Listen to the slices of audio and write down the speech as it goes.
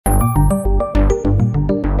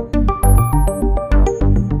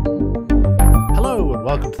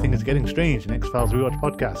welcome to Things Getting Strange, an X-Files Rewatch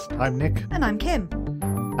podcast. I'm Nick. And I'm Kim.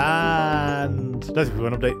 And does we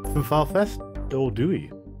have an update from FileFest, or do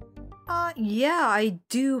we? Yeah, I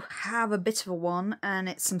do have a bit of a one, and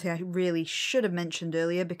it's something I really should have mentioned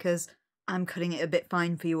earlier because I'm cutting it a bit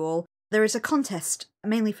fine for you all. There is a contest,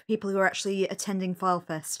 mainly for people who are actually attending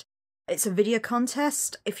FileFest. It's a video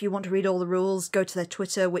contest. If you want to read all the rules, go to their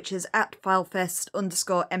Twitter, which is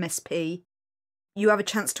 @FileFest_MSP. You have a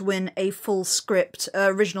chance to win a full script,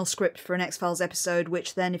 original script for an X-Files episode,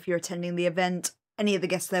 which then, if you're attending the event, any of the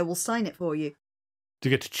guests there will sign it for you. Do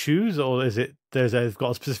you get to choose, or is it they've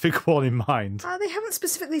got a specific one in mind? They haven't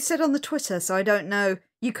specifically said on the Twitter, so I don't know.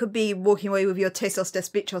 You could be walking away with your Tesos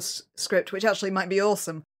Despichos script, which actually might be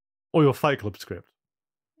awesome. Or your Fight Club script.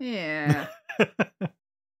 Yeah.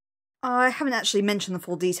 I haven't actually mentioned the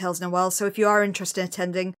full details in a while, so if you are interested in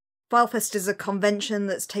attending, FileFest is a convention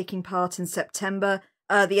that's taking part in September,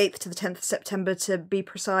 the 8th to the 10th of September to be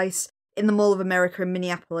precise, in the Mall of America in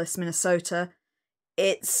Minneapolis, Minnesota.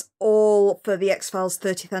 It's all for the X-Files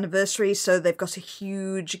 30th anniversary, so they've got a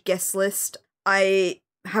huge guest list. I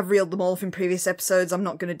have reeled them all from previous episodes, I'm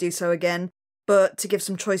not going to do so again, but to give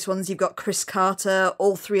some choice ones, you've got Chris Carter,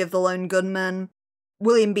 all three of the Lone Gunmen,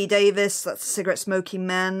 William B. Davis, that's the cigarette-smoking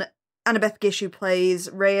man, Annabeth Gish, who plays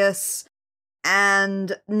Reyes,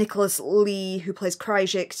 and Nicholas Lee, who plays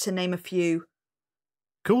Kryjik, to name a few.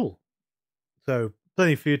 Cool. So,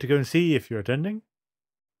 plenty for you to go and see if you're attending.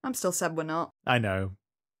 I'm still sad we're not. I know.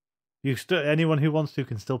 Anyone who wants to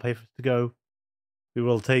can still pay for us to go. We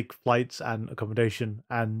will take flights and accommodation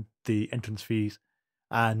and the entrance fees.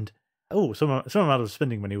 And, some amount of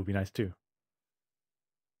spending money would be nice too.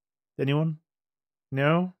 Anyone?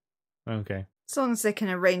 No? Okay. As long as they can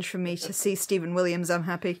arrange for me to see Stephen Williams, I'm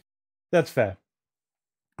happy. That's fair.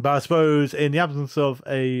 But I suppose in the absence of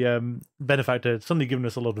a benefactor suddenly giving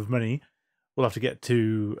us a lot of money, we'll have to get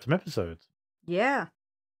to some episodes. Yeah.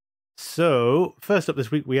 So, first up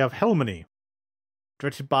this week we have Hellmony.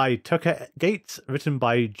 Directed by Tucker Gates, written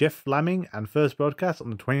by Jeff Lamming, and first broadcast on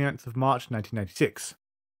the 29th of March 1996.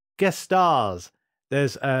 Guest stars.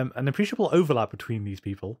 There's an appreciable overlap between these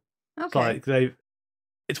people. Okay.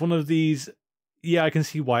 It's one of these, yeah, I can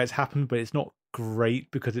see why it's happened, but it's not great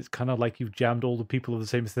because it's kind of like you've jammed all the people of the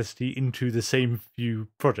same ethnicity into the same few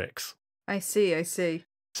projects. I see.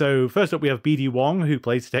 So first up we have B.D. Wong, who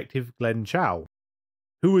plays Detective Glenn Chow,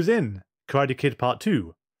 who was in Karate Kid Part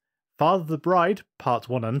 2, Father of the Bride Parts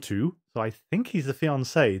 1 and 2, so I think he's the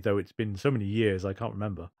fiancé, though it's been so many years I can't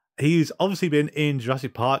remember. He's obviously been in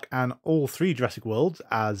Jurassic Park and all three Jurassic Worlds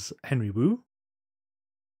as Henry Wu.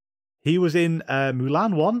 He was in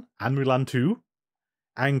Mulan 1 and Mulan 2,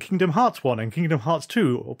 and Kingdom Hearts 1 and Kingdom Hearts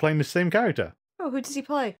 2, all playing the same character. Oh, who does he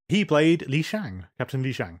play? He played Li Shang, Captain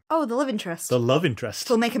Li Shang. Oh, the love interest. The love interest.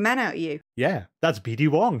 He'll make a man out of you. Yeah, that's B.D.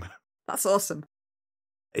 Wong. That's awesome.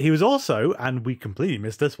 He was also, and we completely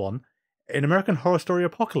missed this one, in American Horror Story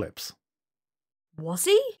Apocalypse. Was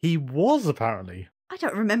he? He was, apparently. I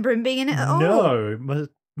don't remember him being in it at all. No, it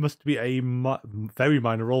must be a very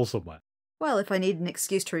minor role somewhere. Well, if I need an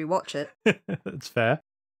excuse to rewatch it. That's fair.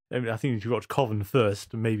 I mean, I think you should watch Coven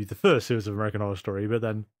first, maybe the first series of American Horror Story, but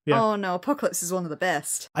then, yeah. Oh no, Apocalypse is one of the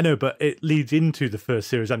best. I know, but it leads into the first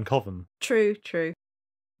series and Coven. True.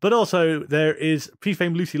 But also, there is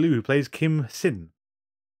pre-famed Lucy Liu, who plays Kim Sin.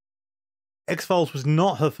 X-Files was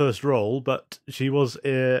not her first role, but she's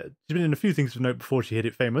been in a few things of note before she hit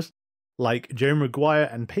it famous, like Jerry Maguire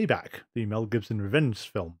and Payback, the Mel Gibson revenge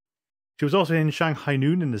film. She was also in Shanghai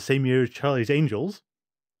Noon in the same year as Charlie's Angels,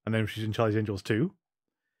 and then she's in Charlie's Angels 2.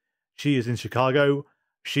 She is in Chicago.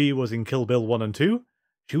 She was in Kill Bill 1 and 2.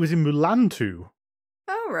 She was in Mulan 2.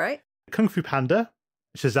 Oh, right. Kung Fu Panda,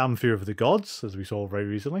 Shazam! Fear of the Gods, as we saw very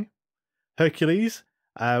recently. Hercules.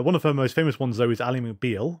 One of her most famous ones, though, is Ally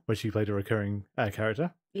McBeal, where she played a recurring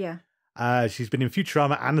character. Yeah. She's been in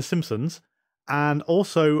Futurama and The Simpsons, and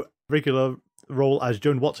also regular role as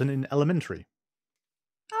Joan Watson in Elementary.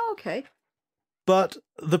 Oh, okay. But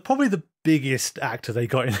probably the biggest actor they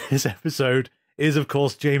got in this episode is, of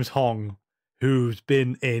course, James Hong, who's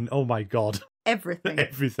been in, oh my god, everything.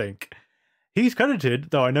 Everything. He's credited,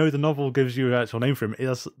 though I know the novel gives you an actual name for him,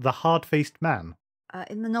 as the Hard-Faced Man.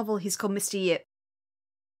 In the novel, he's called Mr. Yip.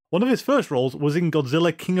 One of his first roles was in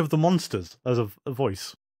Godzilla King of the Monsters as a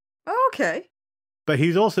voice. Oh, okay. But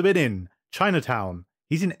he's also been in Chinatown.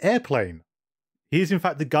 He's in Airplane. He is, in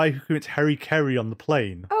fact, the guy who commits Harry Carey on the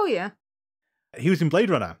plane. Oh, yeah. He was in Blade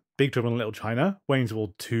Runner, Big Trouble in Little China, Wayne's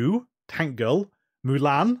World 2, Tank Girl,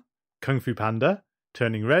 Mulan, Kung Fu Panda,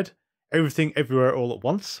 Turning Red, Everything Everywhere All at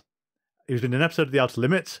Once. He's been in an episode of The Outer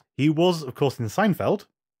Limits. He was, of course, in Seinfeld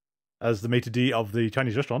as the maitre d' of the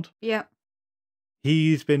Chinese restaurant. Yeah.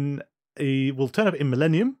 He will turn up in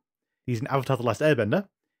Millennium. He's an Avatar The Last Airbender.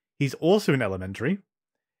 He's also in Elementary.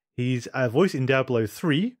 He's a voice in Diablo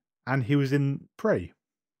 3, and he was in Prey.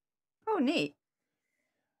 Oh, neat.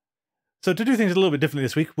 So to do things a little bit differently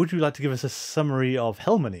this week, would you like to give us a summary of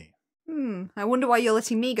Helmony? I wonder why you're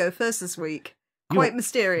letting me go first this week. Quite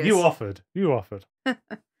mysterious. You offered.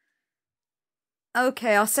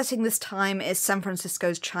 Okay, our setting this time is San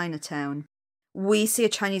Francisco's Chinatown. We see a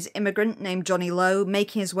Chinese immigrant named Johnny Lowe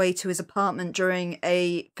making his way to his apartment during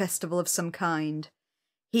a festival of some kind.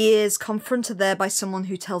 He is confronted there by someone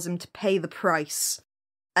who tells him to pay the price,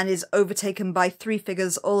 and is overtaken by 3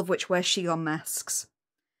 figures, all of which wear Shigon masks.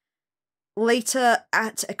 Later,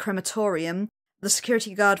 at a crematorium, the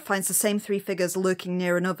security guard finds the same 3 figures lurking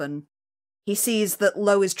near an oven. He sees that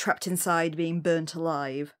Lowe is trapped inside, being burnt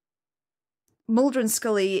alive. Mulder and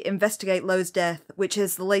Scully investigate Lowe's death, which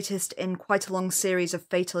is the latest in quite a long series of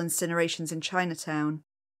fatal incinerations in Chinatown.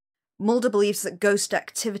 Mulder believes that ghost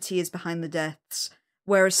activity is behind the deaths,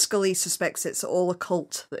 whereas Scully suspects it's all a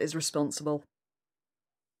cult that is responsible.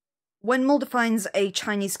 When Mulder finds a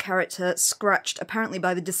Chinese character scratched apparently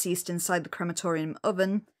by the deceased inside the crematorium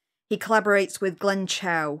oven, he collaborates with Glenn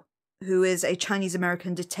Chow, who is a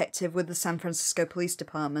Chinese-American detective with the San Francisco Police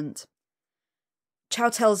Department. Chow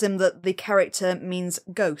tells him that the character means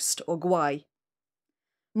ghost, or guai.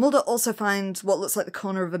 Mulder also finds what looks like the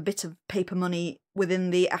corner of a bit of paper money within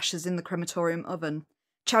the ashes in the crematorium oven.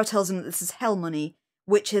 Chow tells him that this is hell money,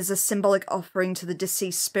 which is a symbolic offering to the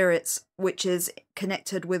deceased spirits, which is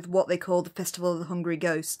connected with what they call the Festival of the Hungry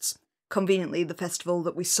Ghosts, conveniently the festival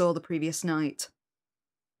that we saw the previous night.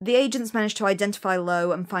 The agents manage to identify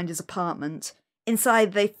Lowe and find his apartment.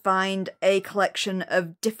 Inside they find a collection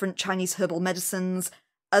of different Chinese herbal medicines,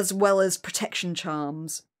 as well as protection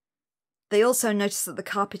charms. They also notice that the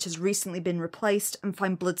carpet has recently been replaced and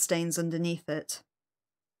find bloodstains underneath it.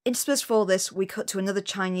 Interspersed with all this, we cut to another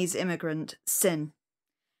Chinese immigrant, Sin.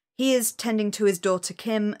 He is tending to his daughter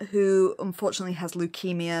Kim, who unfortunately has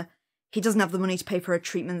leukemia. He doesn't have the money to pay for her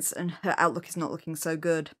treatments, and her outlook is not looking so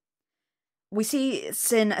good. We see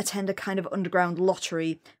Sin attend a kind of underground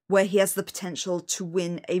lottery, where he has the potential to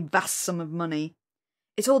win a vast sum of money.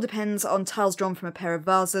 It all depends on tiles drawn from a pair of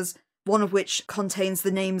vases, one of which contains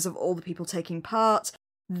the names of all the people taking part.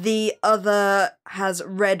 The other has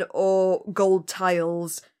red or gold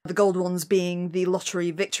tiles, the gold ones being the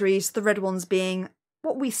lottery victories, the red ones being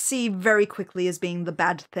what we see very quickly as being the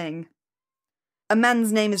bad thing. A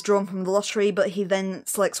man's name is drawn from the lottery, but he then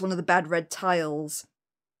selects one of the bad red tiles.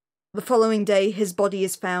 The following day, his body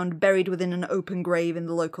is found buried within an open grave in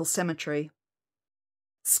the local cemetery.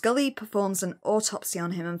 Scully performs an autopsy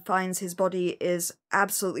on him and finds his body is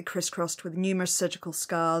absolutely crisscrossed with numerous surgical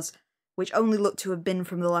scars, which only look to have been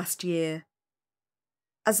from the last year.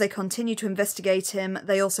 As they continue to investigate him,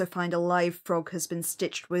 they also find a live frog has been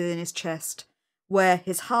stitched within his chest, where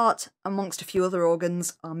his heart, amongst a few other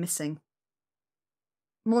organs, are missing.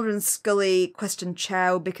 Mulder and Scully question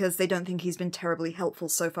Chow because they don't think he's been terribly helpful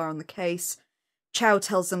so far on the case. Chow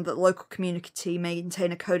tells them that the local community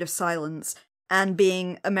maintain a code of silence, and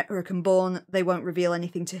being American-born, they won't reveal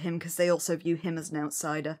anything to him because they also view him as an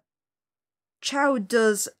outsider. Chow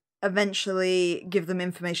does eventually give them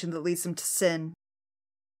information that leads them to Sin.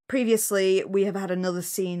 Previously, we have had another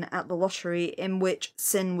scene at the lottery in which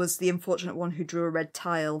Sin was the unfortunate one who drew a red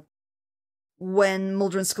tile. When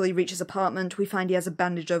Mulder and Scully reach his apartment, we find he has a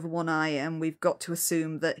bandage over one eye, and we've got to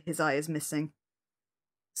assume that his eye is missing.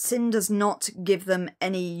 Sin does not give them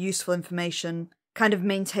any useful information, kind of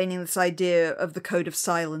maintaining this idea of the code of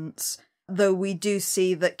silence, though we do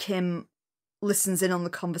see that Kim listens in on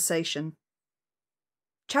the conversation.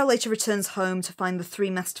 Chow later returns home to find the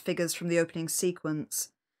 3 masked figures from the opening sequence.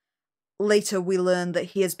 Later we learn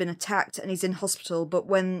that he has been attacked and he's in hospital, but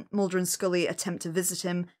when Mulder and Scully attempt to visit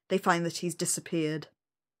him, they find that he's disappeared.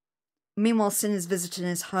 Meanwhile, Sin is visited in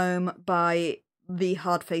his home by the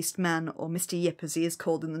hard-faced man, or Mr. Yip as he is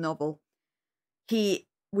called in the novel. He,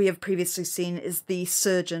 we have previously seen, is the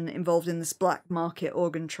surgeon involved in this black market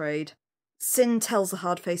organ trade. Sin tells the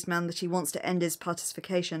hard-faced man that he wants to end his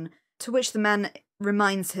participation, to which the man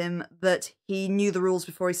reminds him that he knew the rules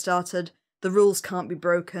before he started, the rules can't be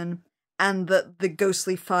broken, and that the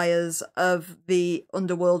ghostly fires of the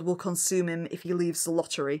underworld will consume him if he leaves the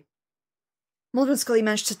lottery. Mulder and Scully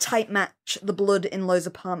manage to tight match the blood in Lowe's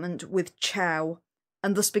apartment with Chow,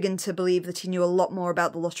 and thus begin to believe that he knew a lot more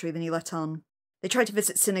about the lottery than he let on. They try to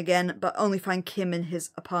visit Sin again, but only find Kim in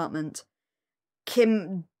his apartment.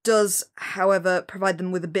 Kim does, however, provide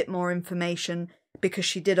them with a bit more information, because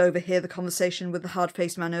she did overhear the conversation with the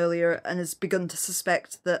hard-faced man earlier and has begun to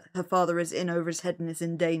suspect that her father is in over his head and is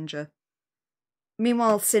in danger.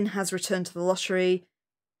 Meanwhile, Sin has returned to the lottery.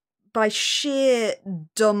 By sheer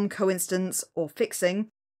dumb coincidence, or fixing,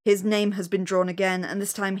 his name has been drawn again, and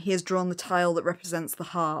this time he has drawn the tile that represents the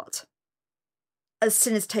heart. As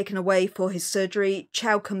Sin is taken away for his surgery,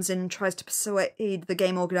 Chow comes in and tries to persuade the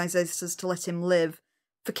game organisers to let him live,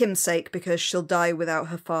 for Kim's sake, because she'll die without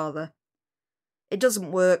her father. It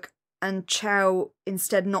doesn't work, and Chow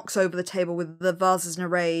instead knocks over the table with the vases in a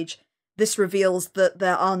rage. This reveals that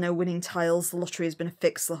there are no winning tiles, the lottery has been a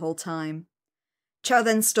fix the whole time. Chow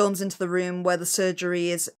then storms into the room where the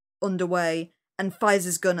surgery is underway and fires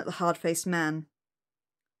his gun at the hard-faced man.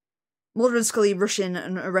 Mulder and Scully rush in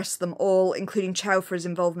and arrest them all, including Chow for his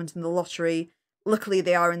involvement in the lottery. Luckily,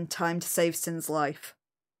 they are in time to save Sin's life.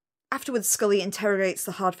 Afterwards, Scully interrogates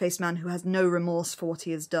the hard-faced man who has no remorse for what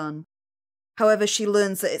he has done. However, she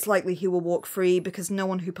learns that it's likely he will walk free because no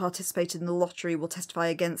one who participated in the lottery will testify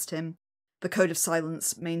against him. The Code of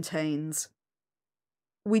Silence maintains.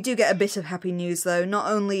 We do get a bit of happy news though.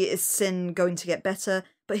 Not only is Sin going to get better,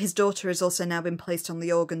 but his daughter has also now been placed on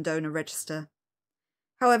the organ donor register.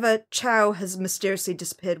 However, Chow has mysteriously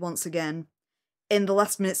disappeared once again. In the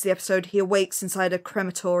last minutes of the episode, he awakes inside a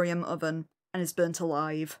crematorium oven and is burnt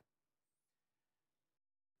alive.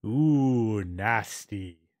 Ooh,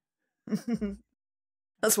 nasty.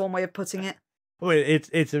 That's one way of putting it. Well,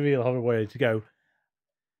 it's a real horrible way to go.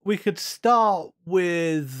 We could start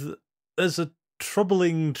with, there's a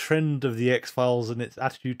troubling trend of the X-Files and its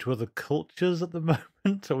attitude to other cultures at the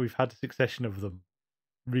moment, so we've had a succession of them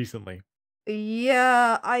recently.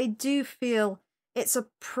 Yeah, I do feel it's a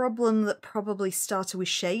problem that probably started with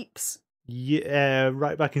Shapes. Yeah,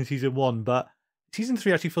 right back in season 1, but season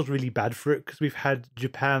 3 actually feels really bad for it because we've had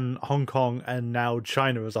Japan, Hong Kong, and now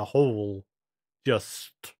China as a whole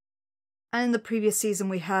just... And in the previous season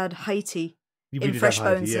we had Haiti We in did Fresh have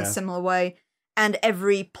Haiti, Bones in yeah. a similar way. And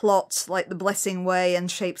every plot, like The Blessing Way and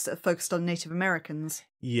Shapes that are focused on Native Americans.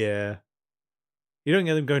 Yeah. You don't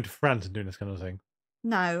get them going to France and doing this kind of thing.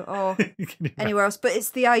 No, or anywhere else. But it's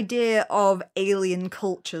the idea of alien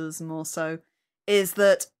cultures more so, is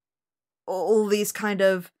that all these kind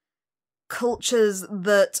of cultures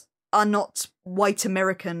that are not white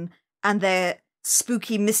American and their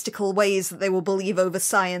spooky mystical ways that they will believe over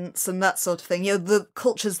science and that sort of thing. You know, the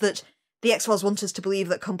cultures that the X-Files want us to believe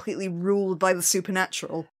that completely ruled by the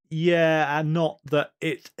supernatural. Yeah, and not that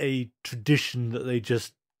it's a tradition that they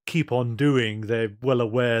just keep on doing. They're well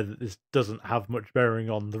aware that this doesn't have much bearing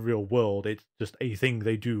on the real world. It's just a thing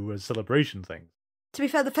they do as celebration things. To be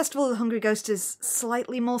fair, the Festival of the Hungry Ghost is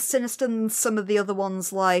slightly more sinister than some of the other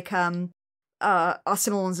ones, like are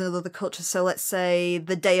similar ones in other cultures. So let's say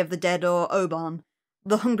the Day of the Dead or Oban.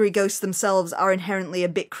 The Hungry Ghosts themselves are inherently a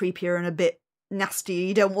bit creepier and a bit nastier.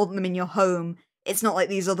 You don't want them in your home. It's not like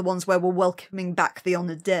these other ones where we're welcoming back the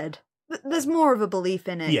honoured dead. There's more of a belief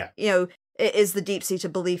in it. Yeah. You know, it is the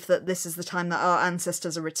deep-seated belief that this is the time that our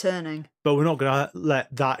ancestors are returning. But we're not going to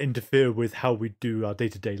let that interfere with how we do our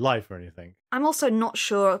day-to-day life or anything. I'm also not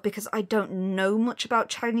sure, because I don't know much about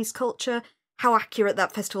Chinese culture, how accurate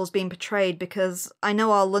that festival's being portrayed, because I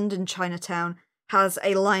know our London Chinatown has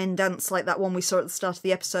a lion dance like that one we saw at the start of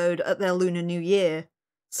the episode at their Lunar New Year.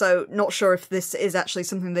 So, not sure if this is actually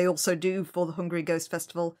something they also do for the Hungry Ghost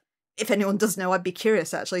Festival. If anyone does know, I'd be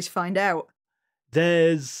curious, actually, to find out.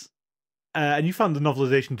 There's... and you found the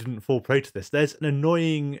novelization didn't fall prey to this. There's an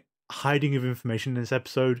annoying hiding of information in this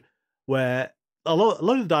episode where a lot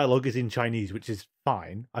of the dialogue is in Chinese, which is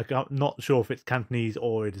fine. I'm not sure if it's Cantonese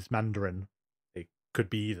or it is Mandarin. It could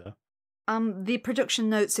be either. The production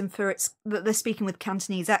notes infer that they're speaking with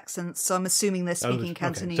Cantonese accents, so I'm assuming they're speaking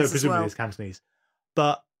Cantonese So presumably as well. it's Cantonese.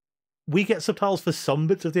 But we get subtitles for some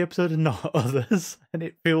bits of the episode and not others, and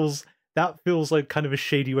that feels like kind of a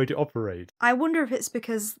shady way to operate. I wonder if it's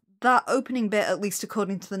because that opening bit, at least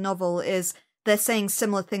according to the novel, is they're saying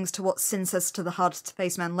similar things to what Sin says to the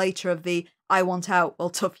hard-to-face man later of the, I want out, well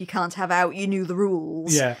tough, you can't have out, you knew the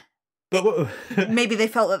rules. Yeah. Maybe they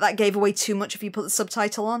felt that gave away too much if you put the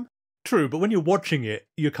subtitle on. True, but when you're watching it,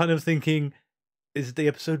 you're kind of thinking, is the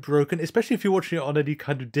episode broken? Especially if you're watching it on any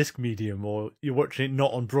kind of disc medium or you're watching it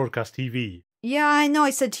not on broadcast TV. Yeah, I know I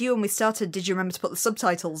said to you when we started, did you remember to put the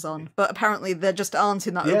subtitles on? But apparently there just aren't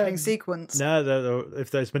in that opening sequence. No,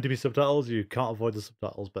 if there's meant to be subtitles, you can't avoid the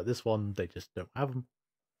subtitles, but this one, they just don't have them.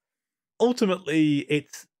 Ultimately,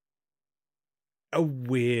 it's a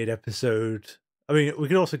weird episode. I mean, we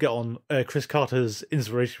could also get on Chris Carter's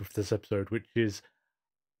inspiration for this episode, which is,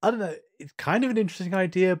 I don't know, it's kind of an interesting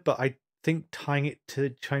idea, but I think tying it to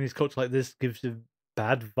Chinese culture like this gives a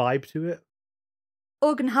bad vibe to it.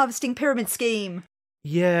 Organ harvesting pyramid scheme.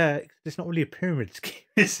 Yeah, it's not really a pyramid scheme,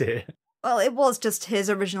 is it? Well, it was just his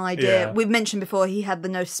original idea. Yeah. We've mentioned before he had the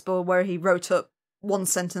notice board where he wrote up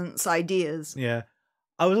one-sentence ideas. Yeah.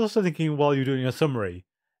 I was also thinking while you were doing a summary,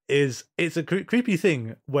 it's a creepy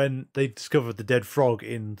thing when they discovered the dead frog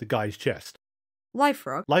in the guy's chest. Live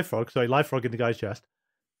frog? Live frog in the guy's chest.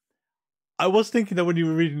 I was thinking that when you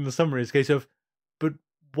were reading the summary, it's a case of, but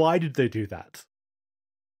why did they do that?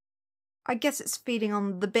 I guess it's feeding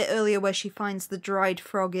on the bit earlier where she finds the dried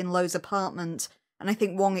frog in Lo's apartment, and I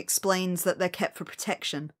think Wong explains that they're kept for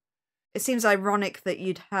protection. It seems ironic that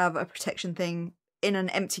you'd have a protection thing in an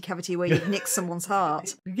empty cavity where you've nicked someone's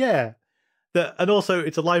heart. Yeah. And also,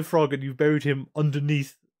 it's a live frog and you've buried him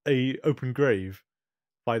underneath a open grave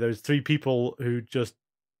by those 3 people who just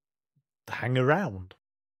hang around.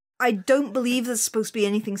 I don't believe there's supposed to be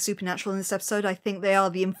anything supernatural in this episode. I think they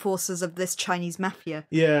are the enforcers of this Chinese mafia.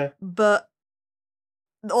 Yeah. But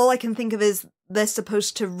all I can think of is they're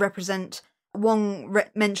supposed to represent... Wong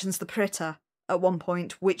mentions the Preta at one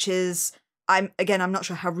point, which is... I'm not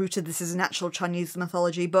sure how rooted this is in actual Chinese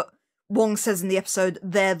mythology, but Wong says in the episode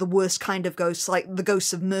they're the worst kind of ghosts, like the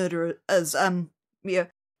ghosts of murder, as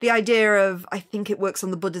the idea of, I think it works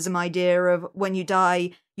on the Buddhism idea of when you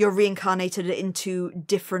die, you're reincarnated into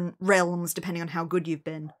different realms depending on how good you've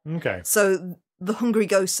been. Okay. So the hungry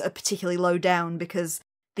ghosts are particularly low down because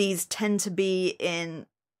these tend to be in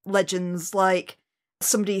legends like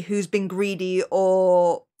somebody who's been greedy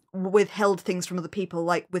or withheld things from other people,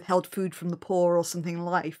 like withheld food from the poor or something in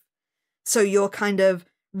life. So you're kind of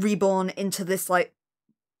reborn into this like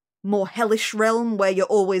more hellish realm where you're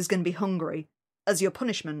always going to be hungry as your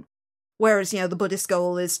punishment. Whereas, the Buddhist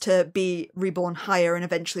goal is to be reborn higher and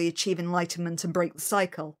eventually achieve enlightenment and break the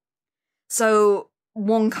cycle. So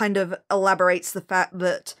one kind of elaborates the fact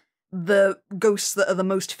that the ghosts that are the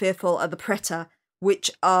most fearful are the Preta,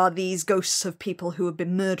 which are these ghosts of people who have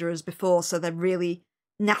been murderers before, so they're really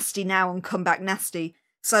nasty now and come back nasty.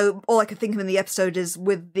 So all I can think of in the episode is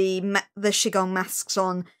with the Qigong masks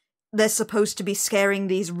on, they're supposed to be scaring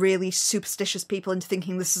these really superstitious people into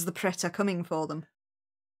thinking this is the Preta coming for them.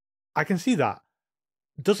 I can see that.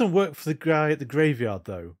 It doesn't work for the guy at the graveyard,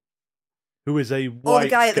 though, who is a white Or the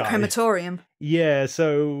guy at the crematorium. Yeah,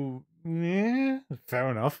 so... yeah, fair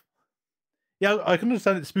enough. Yeah, I can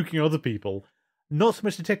understand it spooking other people. Not so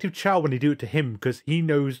much Detective Chow when they do it to him, because he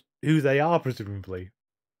knows who they are, presumably.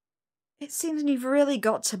 It seems you've really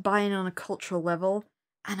got to buy in on a cultural level,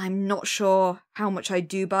 and I'm not sure how much I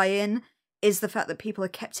do buy in, is the fact that people are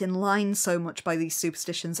kept in line so much by these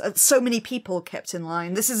superstitions. So many people kept in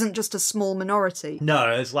line. This isn't just a small minority. No,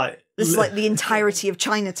 it's like... This is like the entirety of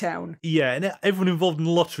Chinatown. Yeah, and everyone involved in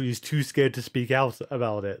the lottery is too scared to speak out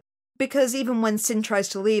about it. Because even when Sin tries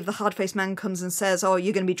to leave, the hard-faced man comes and says, oh,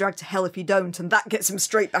 you're going to be dragged to hell if you don't, and that gets him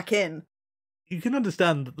straight back in. You can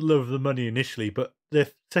understand the love of the money initially, but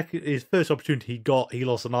his first opportunity he got, he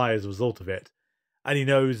lost an eye as a result of it. And he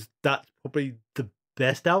knows that's probably the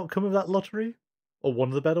best outcome of that lottery, or one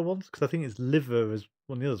of the better ones, because I think his liver is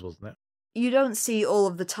one of the others, wasn't it? You don't see all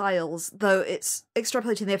of the tiles, though it's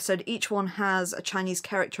extrapolating the episode. Each one has a Chinese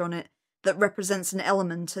character on it that represents an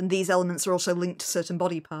element, and these elements are also linked to certain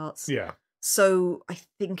body parts. Yeah. So I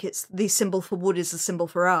think it's the symbol for wood is the symbol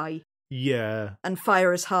for eye. Yeah. And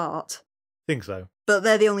fire is heart. Think so. But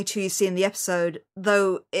they're the only two you see in the episode,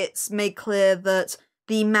 though it's made clear that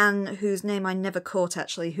the man whose name I never caught,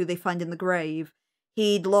 actually, who they find in the grave,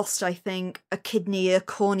 he'd lost, I think, a kidney, a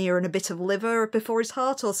cornea, and a bit of liver before his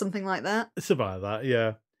heart, or something like that. Something like that,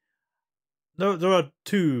 yeah. There are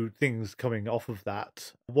 2 things coming off of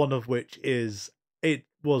that. One of which is it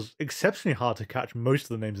was exceptionally hard to catch most of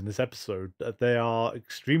the names in this episode. They are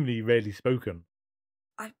extremely rarely spoken.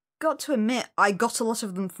 I've got to admit, I got a lot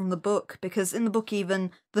of them from the book, because in the book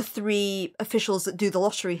even, the 3 officials that do the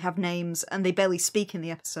lottery have names, and they barely speak in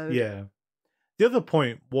the episode. Yeah. The other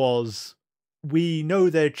point was, we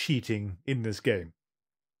know they're cheating in this game.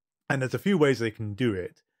 And there's a few ways they can do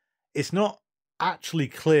it. It's not actually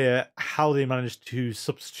clear how they managed to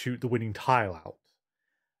substitute the winning tile out.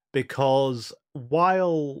 Because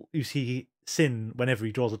while you see Sin, whenever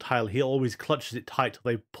he draws a tile, he always clutches it tight till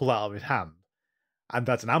they pull out of his hand. And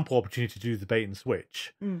that's an ample opportunity to do the bait and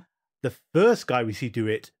switch. Mm. The first guy we see do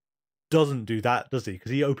it doesn't do that, does he?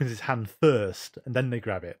 Because he opens his hand first, and then they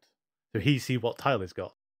grab it. So he see what tile he's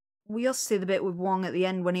got. We also see the bit with Wong at the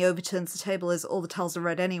end when he overturns the table is all the tiles are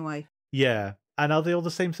red anyway. Yeah. And are they all the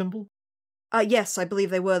same symbol? Yes, I believe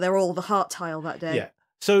they were. They're all the heart tile that day. Yeah.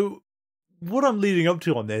 So what I'm leading up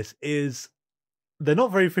to on this is they're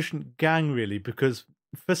not very efficient gang, really, because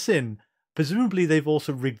for Sin, presumably they've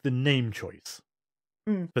also rigged the name choice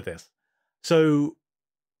for this. So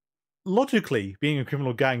logically, being a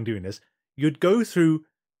criminal gang doing this, you'd go through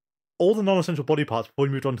all the non-essential body parts before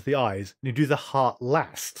you moved on to the eyes, and you do the heart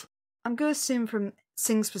last. I'm going to assume from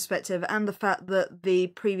Singh's perspective and the fact that the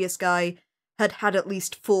previous guy had had at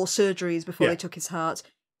least 4 surgeries before they took his heart,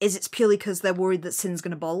 is it's purely because they're worried that Sin's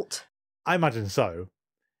going to bolt? I imagine so.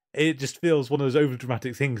 It just feels one of those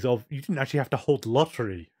over-dramatic things of, you didn't actually have to hold the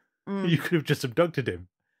lottery. You could have just abducted him.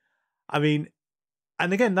 I mean,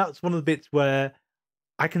 and again, that's one of the bits where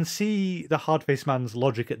I can see the hard-faced man's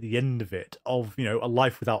logic at the end of it, of, you know, a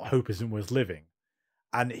life without hope isn't worth living.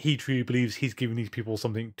 And he truly believes he's giving these people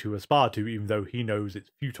something to aspire to, even though he knows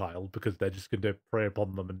it's futile, because they're just going to prey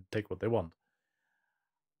upon them and take what they want.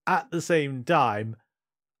 At the same time,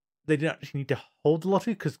 they didn't actually need to hold the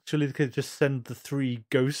lottery, because surely they could just send the 3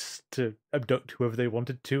 ghosts to abduct whoever they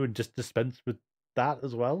wanted to and just dispense with that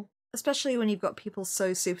as well. Especially when you've got people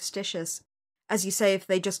so superstitious. As you say, if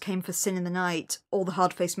they just came for Sin in the night, all the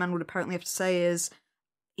hard-faced man would apparently have to say is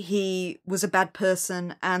he was a bad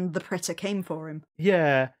person and the predator came for him.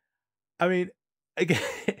 Yeah. I mean, again,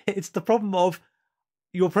 it's the problem of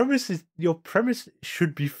your premise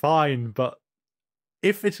should be fine, but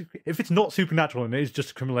if it's not supernatural and it is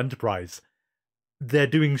just a criminal enterprise, they're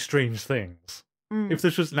doing strange things. If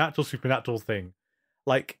this was an actual supernatural thing,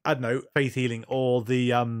 like, I don't know, faith healing or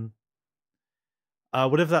the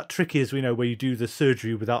whatever that trick is, you know, where you do the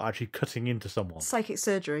surgery without actually cutting into someone. Psychic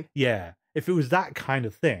surgery. Yeah. If it was that kind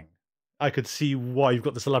of thing, I could see why you've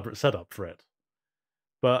got this elaborate setup for it.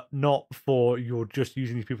 But not for you're just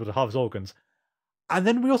using these people to harvest organs. And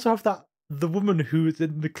then we also have the woman who is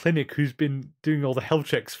in the clinic who's been doing all the health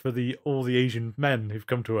checks for all the Asian men who've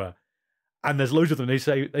come to her. And there's loads of them. They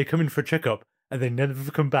say they come in for a checkup and they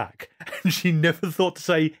never come back. And she never thought to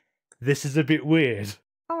say, this is a bit weird.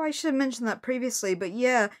 Oh, I should have mentioned that previously, but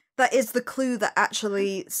yeah, that is the clue that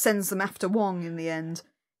actually sends them after Wong in the end.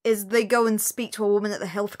 Is they go and speak to a woman at the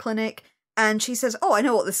health clinic, and she says, oh, I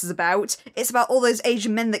know what this is about. It's about all those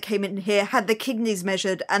Asian men that came in here, had their kidneys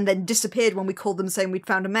measured, and then disappeared when we called them saying we'd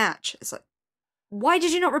found a match. It's like, why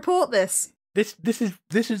did you not report this?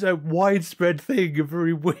 This is a widespread thing,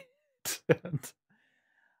 very weird.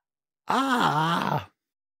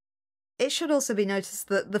 It should also be noticed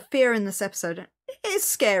that the fear in this episode is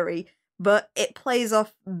scary, but it plays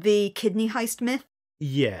off the kidney heist myth.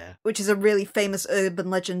 Yeah. Which is a really famous urban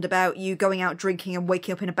legend about you going out drinking and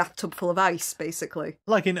waking up in a bathtub full of ice, basically.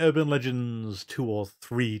 Like in Urban Legends 2 or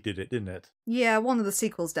 3 didn't it? Yeah, one of the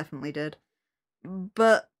sequels definitely did.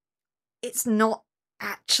 But it's not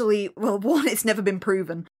actually... Well, 1, it's never been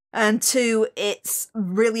proven. And 2, it's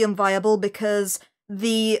really unviable because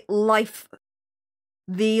the lifespan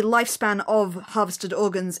of harvested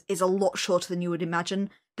organs is a lot shorter than you would imagine.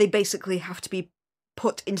 They basically have to be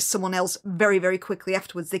put into someone else very, very quickly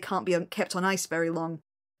afterwards. They can't be kept on ice very long.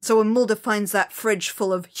 So when Mulder finds that fridge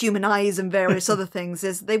full of human eyes and various other things,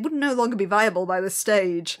 they would no longer be viable by this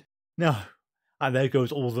stage. No. And there goes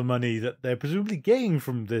all the money that they're presumably getting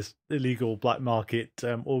from this illegal black market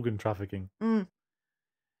organ trafficking.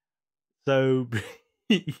 So,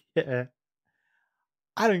 yeah.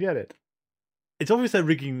 I don't get it. It's obvious they're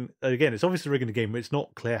rigging, again, it's obviously rigging the game, but it's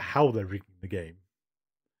not clear how they're rigging the game.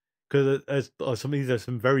 Because there's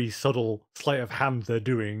some very subtle sleight of hand they're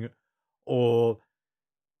doing, or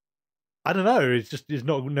I don't know, it's just there's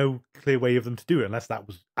no clear way of them to do it, unless that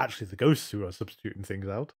was actually the ghosts who are substituting things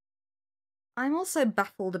out. I'm also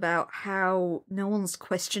baffled about how no one's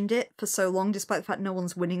questioned it for so long, despite the fact no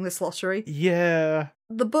one's winning this lottery. Yeah.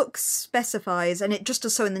 The book specifies, and it just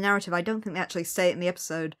does so in the narrative, I don't think they actually say it in the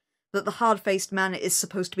episode, that the hard-faced man is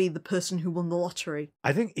supposed to be the person who won the lottery.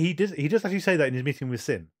 I think he does actually say that in his meeting with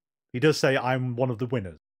Sin. He does say, I'm one of the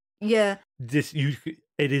winners. Yeah. I'm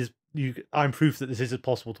proof that this is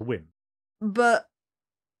possible to win. But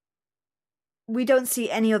we don't see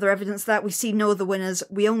any other evidence of that. We see no other winners.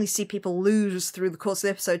 We only see people lose through the course of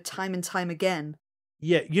the episode time and time again.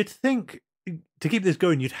 Yeah, you'd think, to keep this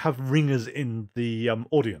going, you'd have ringers in the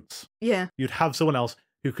audience. Yeah. You'd have someone else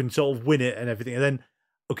who can sort of win it and everything. And then,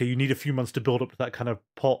 okay, you need a few months to build up to that kind of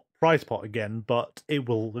prize pot again, but it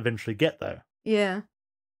will eventually get there. Yeah.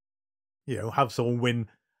 You know, have someone win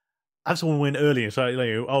early and say, you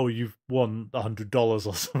know, oh, you've won $100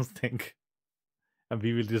 or something, and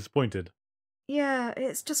be really disappointed. Yeah,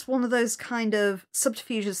 it's just one of those kind of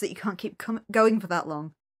subterfuges that you can't keep going for that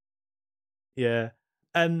long. Yeah,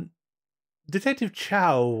 and Detective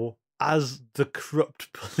Chow as the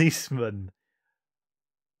corrupt policeman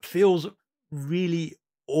feels really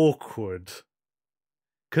awkward.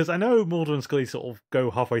 Because I know Mulder and Scully sort of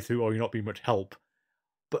go halfway through, oh, you're not being much help.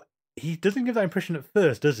 But he doesn't give that impression at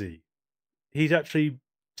first, does he? He actually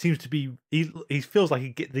seems to be... He feels like he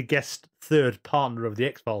get the guest third partner of the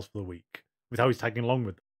X-Files for the week, with how he's tagging along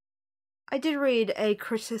with them. I did read a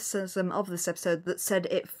criticism of this episode that said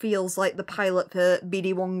it feels like the pilot for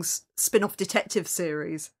BD Wong's spin-off detective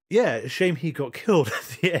series. Yeah, shame he got killed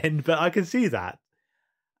at the end, but I can see that.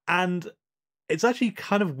 And it's actually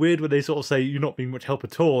kind of weird when they sort of say you're not being much help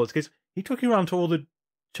at all. It's because he took you around to all the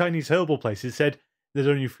Chinese herbal places, said there's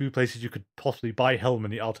only a few places you could possibly buy hell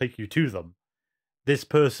money, I'll take you to them. This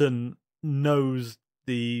person knows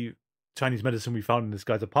the Chinese medicine we found in this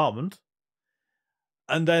guy's apartment.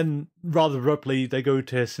 And then, rather abruptly, they go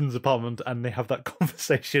to Sin's apartment and they have that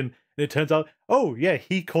conversation. And it turns out, oh, yeah,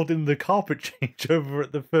 he called in the carpet change over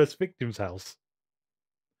at the first victim's house.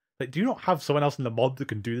 Like, do you not have someone else in the mob that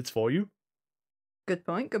can do this for you? Good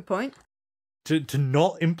point, good point. To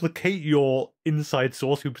not implicate your inside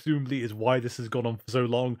source, who presumably is why this has gone on for so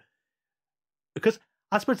long. Because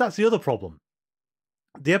I suppose that's the other problem.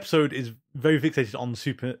 The episode is very fixated on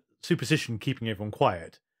superstition, keeping everyone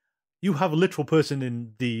quiet. You have a literal person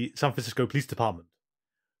in the San Francisco Police Department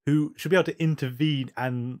who should be able to intervene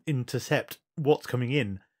and intercept what's coming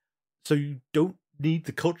in. So you don't need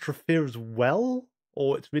the culture of fear as well?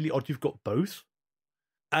 Or it's really odd you've got both?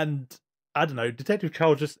 And I don't know, Detective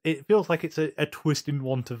Chow it feels like it's a twist in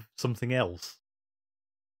want of something else.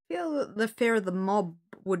 I feel that the fear of the mob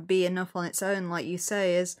would be enough on its own, like you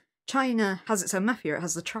say, is China has its own mafia, it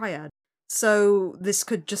has the triad. So this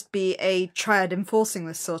could just be a triad enforcing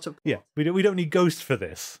this sort of... Yeah, we don't need ghosts for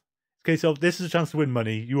this. Okay, so this is a chance to win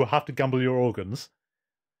money, you will have to gamble your organs.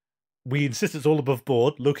 We insist it's all above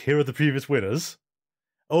board, look, here are the previous winners.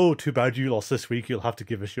 Oh, too bad you lost this week, you'll have to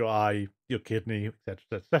give us your eye, your kidney, etc,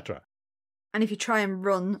 etc. And if you try and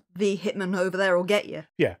run, the hitman over there will get you.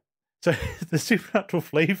 Yeah. So the supernatural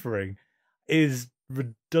flavouring is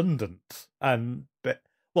redundant.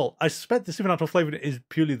 Well, I suspect the supernatural flavouring is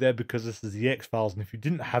purely there because this is the X-Files, and if you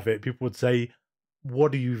didn't have it, people would say,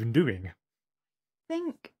 what are you even doing? I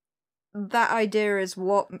think that idea is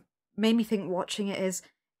what made me think watching it is,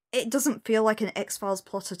 it doesn't feel like an X-Files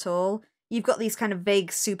plot at all. You've got these kind of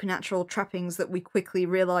vague supernatural trappings that we quickly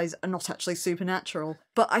realise are not actually supernatural.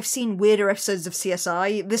 But I've seen weirder episodes of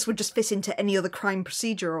CSI. This would just fit into any other crime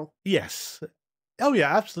procedural. Yes. Oh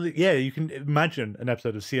yeah, absolutely. Yeah, you can imagine an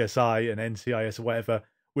episode of CSI and NCIS or whatever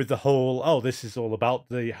with the whole, oh, this is all about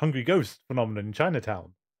the hungry ghost phenomenon in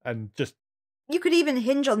Chinatown. And just... You could even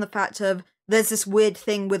hinge on the fact of, there's this weird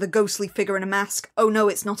thing with a ghostly figure in a mask. Oh no,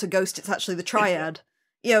 it's not a ghost, it's actually the triad.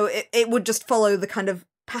 You know, it would just follow the kind of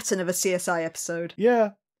pattern of a CSI episode.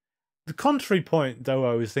 Yeah. The contrary point, though,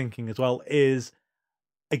 I was thinking as well, is,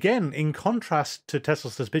 again, in contrast to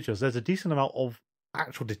Tesla's Suspicious, there's a decent amount of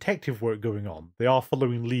actual detective work going on. They are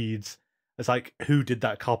following leads. It's like, who did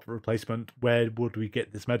that carpet replacement? Where would we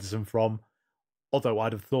get this medicine from? Although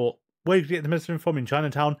I'd have thought, where did you get the medicine from in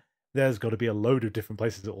Chinatown? There's got to be a load of different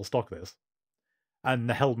places that will stock this. And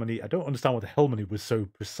the hell money, I don't understand why the hell money was so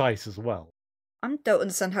precise as well. I don't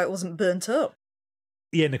understand how it wasn't burnt up.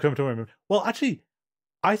 Yeah, in the crematorium. Well, actually,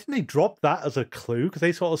 I think they dropped that as a clue, because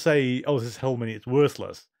they sort of say, oh, this is hell money, it's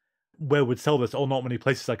worthless. Where would sell this? Oh, not many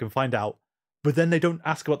places I can find out. But then they don't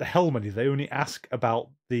ask about the hell money, they only ask about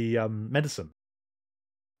the medicine.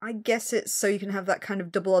 I guess it's so you can have that kind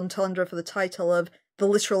of double entendre for the title of the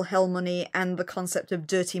literal hell money and the concept of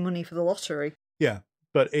dirty money for the lottery. Yeah,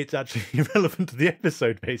 but it's actually irrelevant to the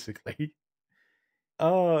episode, basically.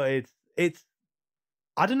 Oh, it's...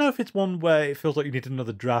 I don't know if it's one where it feels like you need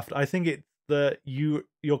another draft. I think it's that you're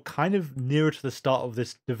kind of nearer to the start of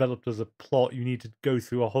this developed as a plot. You need to go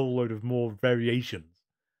through a whole load of more variations.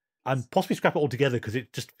 And possibly scrap it all together, because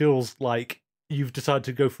it just feels like you've decided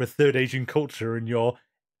to go for a third Asian culture and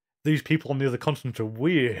these people on the other continent are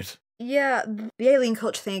weird. Yeah, the alien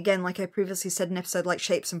culture thing, again, like I previously said in an episode like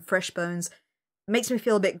Shapes and Fresh Bones, makes me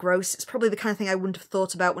feel a bit gross. It's probably the kind of thing I wouldn't have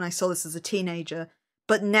thought about when I saw this as a teenager,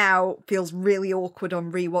 but now feels really awkward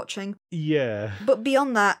on rewatching. Yeah. But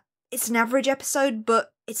beyond that, it's an average episode,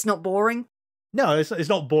 but it's not boring. No, it's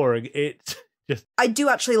not boring. It's just... I do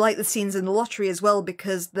actually like the scenes in the lottery as well,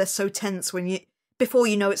 because they're so tense before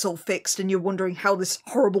you know it's all fixed and you're wondering how this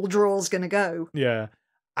horrible draw's going to go. Yeah.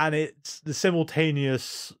 And it's the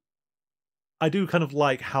simultaneous... I do kind of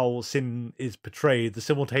like how Sin is portrayed, the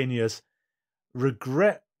simultaneous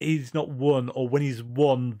regret he's not won, or when he's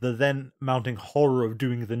won, the then mounting horror of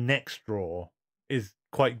doing the next draw is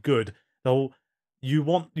quite good. So you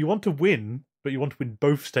want to win, but you want to win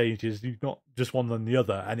both stages. You've not just one than the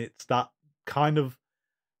other, and it's that kind of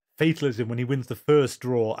fatalism when he wins the first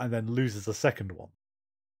draw and then loses the second one.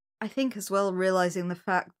 I think as well, realising the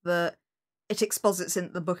fact that it exposits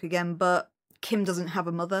in the book again, but Kim doesn't have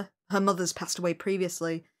a mother. Her mother's passed away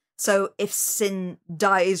previously. So if Sin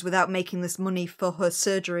dies without making this money for her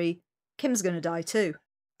surgery, Kim's going to die too.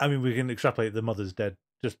 I mean, we can extrapolate the mother's dead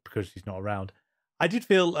just because she's not around. I did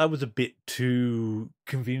feel that was a bit too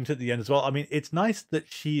convenient at the end as well. I mean, it's nice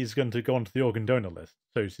that she is going to go onto the organ donor list,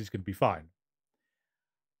 so she's going to be fine.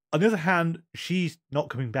 On the other hand, she's not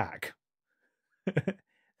coming back.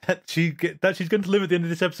 that she's going to live at the end of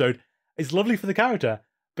this episode is lovely for the character,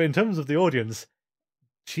 but in terms of the audience,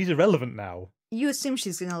 she's irrelevant now. You assume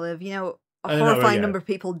she's going to live. You know, a horrifying number of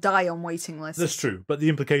people die on waiting lists. That's true, but the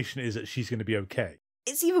implication is that she's going to be okay.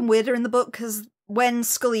 It's even weirder in the book because when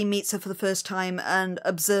Scully meets her for the first time and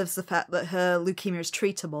observes the fact that her leukemia is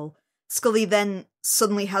treatable, Scully then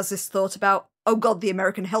suddenly has this thought about, oh god, the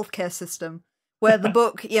American healthcare system, where the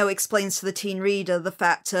book, explains to the teen reader the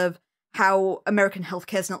fact of how American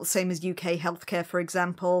healthcare is not the same as UK healthcare, for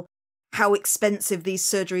example, how expensive these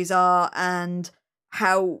surgeries are, and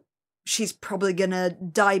how she's probably gonna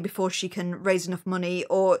die before she can raise enough money,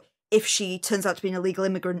 or if she turns out to be an illegal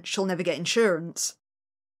immigrant, she'll never get insurance.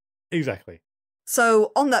 Exactly.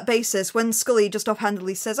 So, on that basis, when Scully just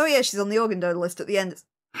offhandedly says, oh yeah, she's on the organ donor list at the end, it's,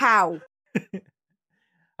 how?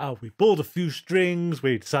 We pulled a few strings,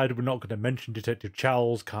 we decided we're not going to mention Detective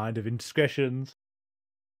Chow's kind of indiscretions.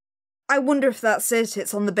 I wonder if that's it.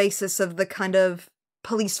 It's on the basis of the kind of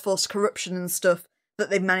police force corruption and stuff that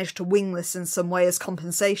they've managed to wing this in some way as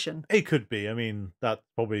compensation. It could be. I mean, that's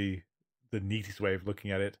probably the neatest way of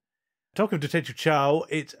looking at it. Talking of Detective Chow,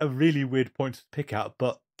 it's a really weird point to pick out,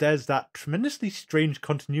 but there's that tremendously strange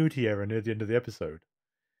continuity error near the end of the episode,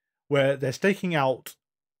 where they're staking out,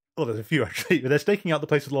 well, there's a few actually, but they're staking out the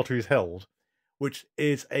place where the lottery is held, which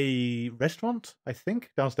is a restaurant, I think,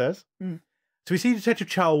 downstairs. Mm. So we see Detective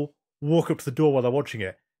Chow walk up to the door while they're watching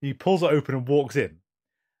it. He pulls it open and walks in.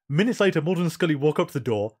 Minutes later, Mulder and Scully walk up to the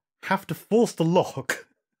door, have to force the lock,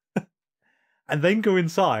 and then go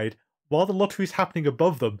inside while the lottery is happening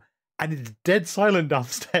above them, and it's dead silent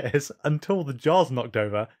downstairs until the jar's knocked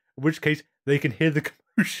over, in which case they can hear the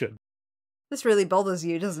commotion. This really bothers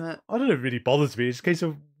you, doesn't it? I don't know if it really bothers me. It's a case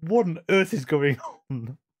of what on earth is going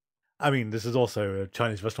on? I mean, this is also a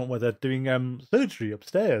Chinese restaurant where they're doing surgery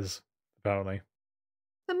upstairs, apparently.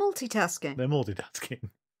 They're multitasking. They're multitasking.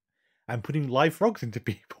 And putting live frogs into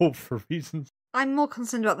people for reasons. I'm more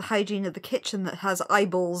concerned about the hygiene of the kitchen that has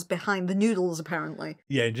eyeballs behind the noodles, apparently.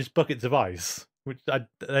 Yeah, and just buckets of ice.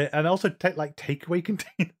 And also takeaway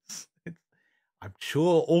containers. I'm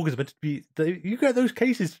sure organs are meant to be... You get those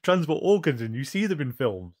cases to transport organs and you see them in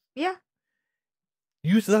films. Yeah.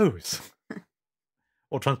 Use those.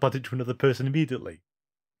 Or transport it to another person immediately.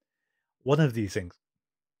 One of these things.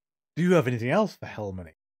 Do you have anything else for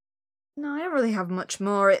Hellmany? No, I don't really have much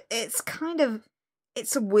more. It's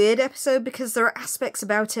a weird episode because there are aspects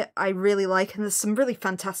about it I really like, and there's some really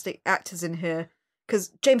fantastic actors in here. Because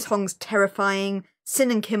James Hong's terrifying,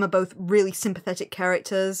 Sin and Kim are both really sympathetic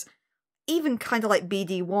characters. Even kind of like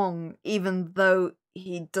BD Wong, even though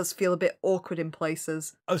he does feel a bit awkward in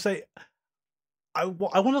places. I would say, I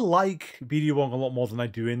want to like BD Wong a lot more than I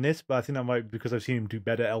do in this, but I think that might be because I've seen him do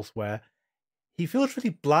better elsewhere. He feels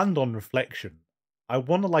really bland on reflection. I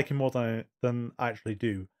want to like him more than I actually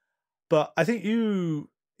do. But I think you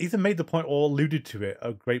either made the point or alluded to it,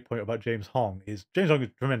 a great point about James Hong, is James Hong is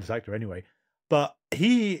a tremendous actor anyway, but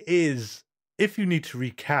he is, if you need to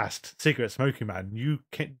recast Cigarette Smoking Man, you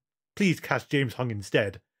can please cast James Hong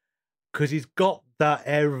instead, because he's got that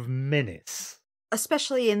air of menace.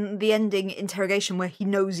 Especially in the ending interrogation where he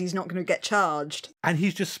knows he's not going to get charged. And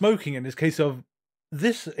he's just smoking, and it's a case of,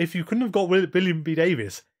 this, if you couldn't have got William B.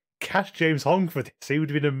 Davis, cast James Hong for this, he would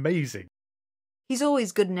have been amazing. He's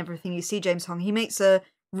always good in everything you see, James Hong. He makes a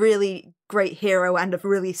really great hero and a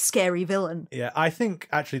really scary villain. Yeah, I think,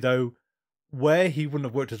 actually, though, where he wouldn't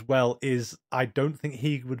have worked as well is I don't think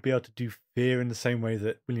he would be able to do fear in the same way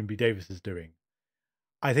that William B. Davis is doing.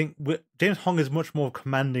 I think James Hong is much more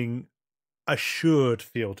commanding, assured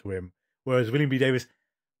feel to him, whereas William B. Davis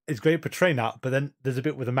is great at portraying that, but then there's a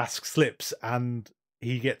bit where the mask slips and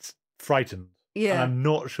he gets frightened. Yeah. And I'm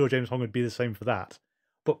not sure James Hong would be the same for that.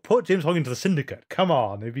 But put James Hong into the Syndicate. Come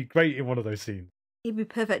on, it'd be great in one of those scenes. He'd be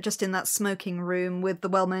perfect just in that smoking room with the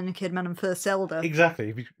well-manicured man and First Elder. Exactly.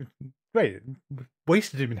 It'd be great.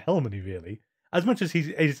 Wasted him in Hellmany, really. As much as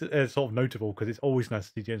he's sort of notable, because it's always nice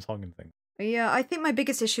to see James Hong in things. Yeah, I think my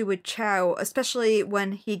biggest issue with Chow, especially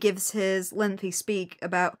when he gives his lengthy speak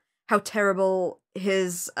about how terrible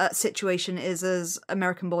his situation is as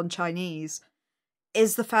American-born Chinese,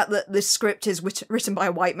 is the fact that this script is written by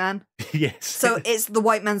a white man. Yes. So it's the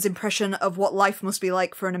white man's impression of what life must be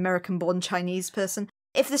like for an American-born Chinese person.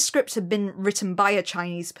 If the script had been written by a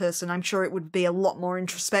Chinese person, I'm sure it would be a lot more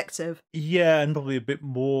introspective. Yeah, and probably a bit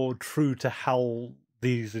more true to how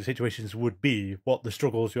these situations would be, what the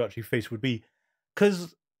struggles you actually face would be.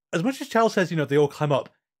 Because as much as Charles says, they all climb up,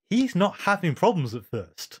 he's not having problems at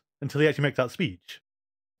first until he actually makes that speech.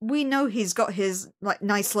 We know he's got his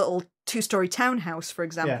nice little 2-story townhouse, for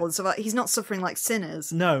example, and so he's not suffering like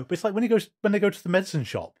sinners. No, but it's like when they go to the medicine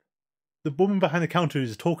shop, the woman behind the counter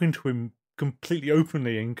is talking to him completely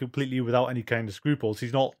openly and completely without any kind of scruples.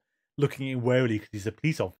 He's not looking at him warily because he's a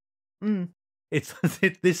police officer.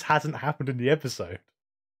 This hasn't happened in the episode.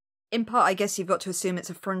 In part, I guess you've got to assume it's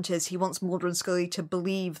a front is he wants Mulder and Scully to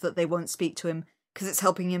believe that they won't speak to him because it's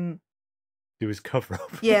helping him do his cover up.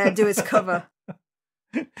 Yeah, do his cover.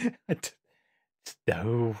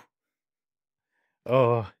 No.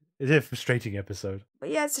 Oh, it's a frustrating episode. But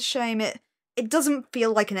yeah, it's a shame. It doesn't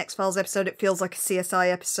feel like an X-Files episode. It feels like a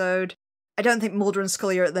CSI episode. I don't think Mulder and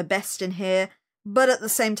Scully are at their best in here. But at the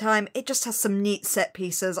same time, it just has some neat set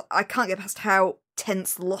pieces. I can't get past how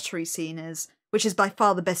tense the lottery scene is, which is by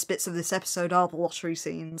far the best bits of this episode are the lottery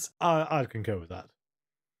scenes. I concur with that.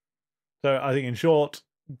 So I think, in short,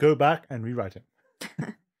 go back and rewrite it.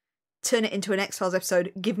 Turn it into an X-Files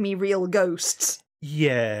episode. Give me real ghosts.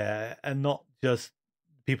 Yeah, and not just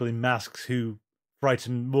people in masks who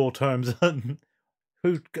frighten more times than...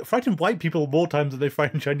 who frighten white people more times than they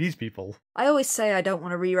frighten Chinese people. I always say I don't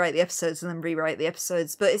want to rewrite the episodes and then rewrite the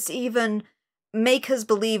episodes, but it's even make us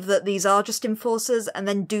believe that these are just enforcers and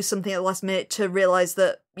then do something at the last minute to realise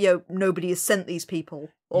that, nobody has sent these people.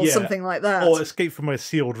 Or something like that. Or escape from a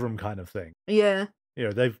sealed room kind of thing. Yeah.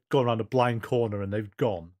 They've gone around a blind corner and they've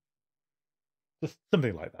gone. Just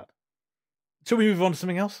something like that. Shall we move on to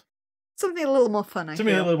something else? Something a little more fun, I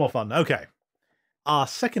Something feel. a little more fun. Okay. Our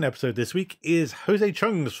second episode this week is Jose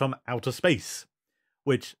Chung's From Outer Space,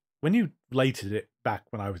 which, when you related it back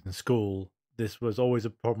when I was in school, this was always a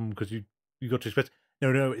problem because you got to expect,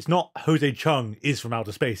 no, it's not Jose Chung is from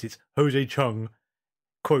outer space, it's Jose Chung,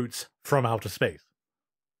 quotes, from outer space.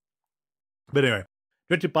 But anyway,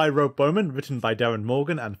 directed by Rob Bowman, written by Darren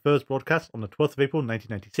Morgan, and first broadcast on the 12th of April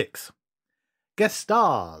 1996. Guest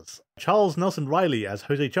stars: Charles Nelson Riley as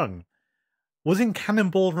Jose Chung, was in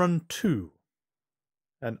Cannonball Run 2,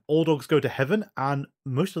 and All Dogs Go to Heaven, and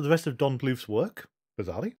most of the rest of Don Bluth's work,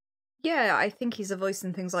 bizarrely. Yeah, I think he's a voice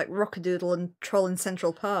in things like Rockadoodle and Troll in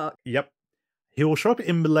Central Park. Yep. He will show up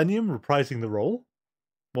in Millennium, reprising the role,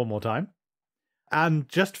 one more time. And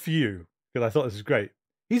just for you, because I thought this was great,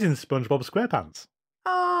 he's in SpongeBob SquarePants.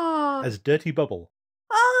 Oh! As Dirty Bubble.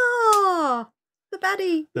 Oh! The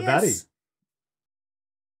baddie! The baddie.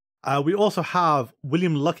 We also have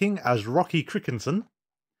William Lucking as Rocky Crickenson,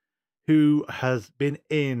 who has been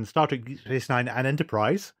in Star Trek Deep Space Nine and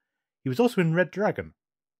Enterprise. He was also in Red Dragon.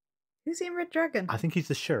 Who's he in Red Dragon? I think he's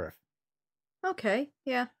the sheriff. Okay,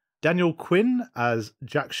 yeah. Daniel Quinn as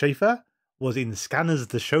Jack Schaefer was in Scanners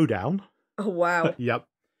The Showdown. Oh, wow. Yep.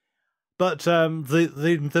 But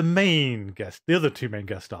the main guest, the other two main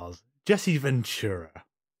guest stars, Jesse Ventura,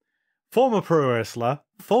 former pro wrestler,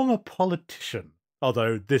 former politician,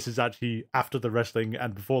 although this is actually after the wrestling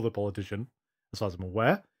and before the politician, as far as I'm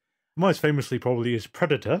aware. Most famously probably is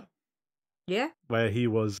Predator. Yeah. Where he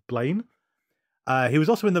was Blaine. He was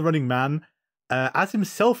also in The Running Man, as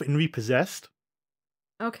himself in Repossessed.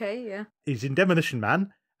 Okay, yeah. He's in Demolition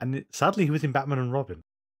Man, and sadly he was in Batman and Robin.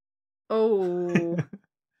 Oh.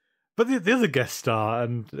 But the other guest star,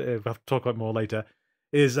 and we'll have to talk about more later,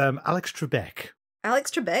 is Alex Trebek.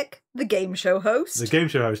 Alex Trebek, the game show host. The game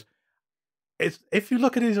show host. If you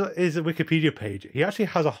look at his Wikipedia page, he actually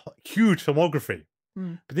has a huge filmography.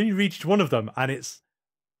 But then you reach one of them, and it's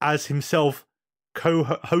as himself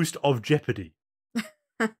co-host of Jeopardy.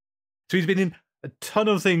 So he's been in a ton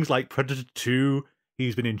of things like Predator 2,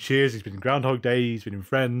 he's been in Cheers, he's been in Groundhog Day, he's been in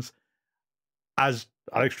Friends, as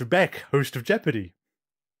Alex Trebek, host of Jeopardy.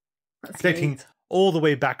 That's Taking neat. all the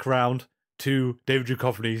way back round to David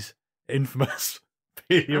Duchovny's infamous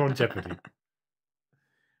failure on Jeopardy.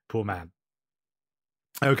 Poor man.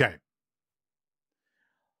 Okay.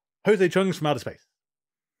 Jose Chung's From Outer Space.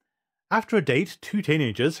 After a date, two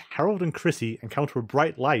teenagers, Harold and Chrissy, encounter a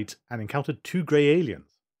bright light and encounter two grey aliens.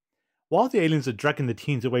 While the aliens are dragging the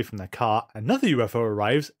teens away from their car, another UFO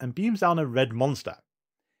arrives and beams down a red monster.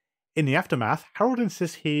 In the aftermath, Harold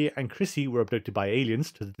insists he and Chrissy were abducted by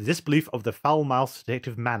aliens to the disbelief of the foul-mouthed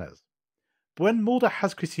detective Manners. But when Mulder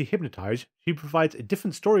has Chrissy hypnotized, she provides a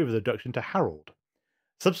different story of the abduction to Harold.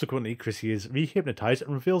 Subsequently, Chrissy is re-hypnotized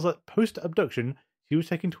and reveals that post-abduction, she was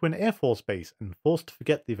taken to an Air Force base and forced to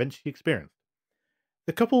forget the events she experienced.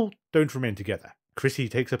 The couple don't remain together. Chrissy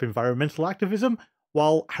takes up environmental activism,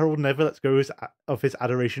 while Harold never lets go of his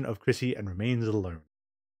adoration of Chrissy and remains alone.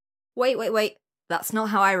 Wait. That's not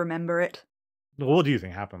how I remember it. What do you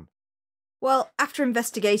think happened? Well, after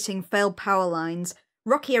investigating failed power lines,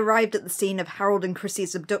 Rocky arrived at the scene of Harold and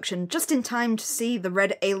Chrissy's abduction just in time to see the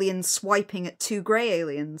red aliens swiping at 2 grey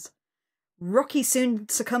aliens. Rocky soon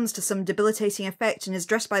succumbs to some debilitating effect and is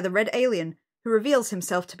dressed by the red alien, who reveals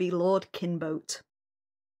himself to be Lord Kinboat.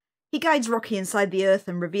 He guides Rocky inside the Earth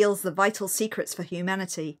and reveals the vital secrets for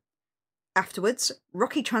humanity. Afterwards,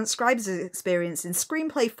 Rocky transcribes his experience in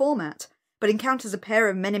screenplay format, but encounters a pair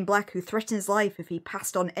of men in black who threaten his life if he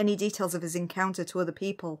passed on any details of his encounter to other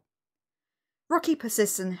people. Rocky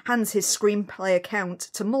persists and hands his screenplay account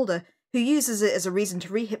to Mulder, who uses it as a reason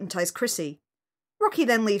to re-hypnotise Chrissy. Rocky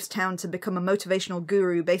then leaves town to become a motivational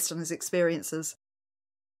guru based on his experiences.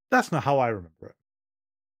 That's not how I remember it.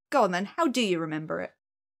 Go on then, how do you remember it?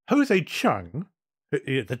 Jose Chung,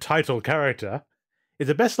 the title character, is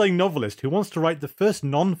a best-selling novelist who wants to write the first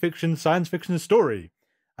non-fiction science fiction story,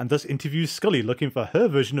 and thus interviews Scully looking for her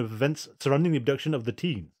version of events surrounding the abduction of the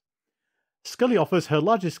teens. Scully offers her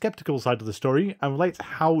largely skeptical side of the story and relates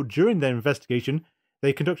how, during their investigation,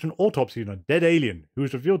 they conduct an autopsy on a dead alien who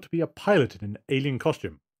is revealed to be a pilot in an alien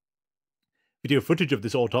costume. Video footage of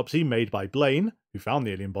this autopsy, made by Blaine, who found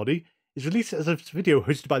the alien body, is released as a video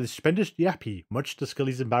hosted by the stupendous Yappy, much to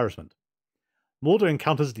Scully's embarrassment. Mulder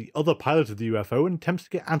encounters the other pilot of the UFO and attempts to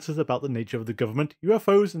get answers about the nature of the government,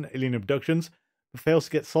 UFOs, and alien abductions, but fails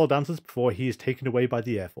to get solid answers before he is taken away by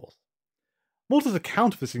the Air Force. Mulder's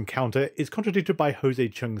account of this encounter is contradicted by Jose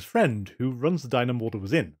Chung's friend, who runs the diner Mulder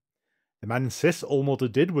was in. The man insists all Mulder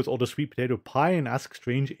did was order sweet potato pie and ask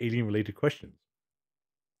strange alien-related questions.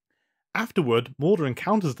 Afterward, Mulder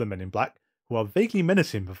encounters the men in black, who are vaguely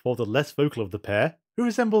menacing before the less vocal of the pair, who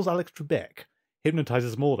resembles Alex Trebek,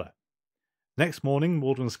 hypnotizes Mulder. Next morning,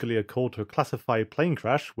 Mulder and Scully are called to a classified plane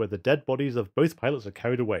crash where the dead bodies of both pilots are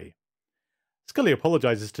carried away. Scully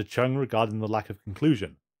apologizes to Chung regarding the lack of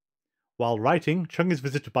conclusion. While writing, Chung is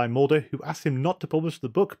visited by Mulder, who asks him not to publish the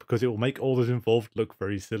book because it will make all those involved look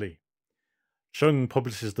very silly. Chung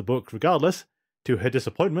publishes the book regardless. To her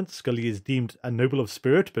disappointment, Scully is deemed a noble of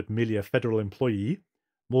spirit but merely a federal employee.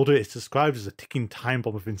 Mulder is described as a ticking time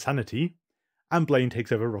bomb of insanity, and Blaine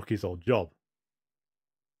takes over Rocky's old job.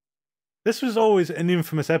 This was always an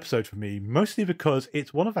infamous episode for me, mostly because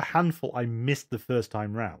it's one of a handful I missed the first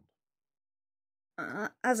time round.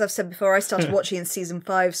 As I've said before, I started watching in season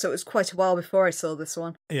 5, so it was quite a while before I saw this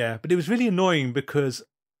one. Yeah, but it was really annoying because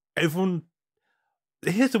everyone...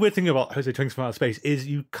 Here's the weird thing about Jose Chung's from Outer Space, is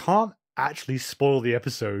you can't actually spoil the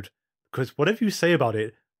episode, because whatever you say about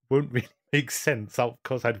it won't really make sense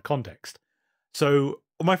outside of context. So,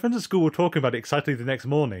 my friends at school were talking about it excitedly the next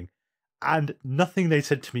morning, and nothing they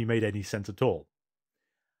said to me made any sense at all.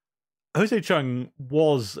 Jose Chung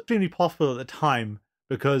was extremely popular at the time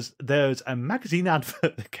because there's a magazine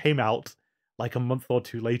advert that came out like a month or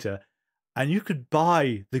two later, and you could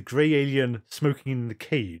buy the grey alien smoking in the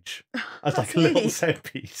cage as like a little set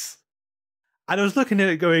piece. And I was looking at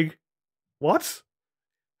it going, what?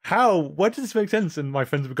 How? Why does this make sense? And my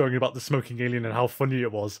friends were going about the smoking alien and how funny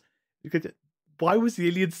it was. Why was the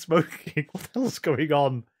alien smoking? What the hell's going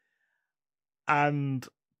on? And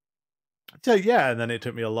so yeah, and then it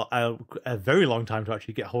took me a very long time to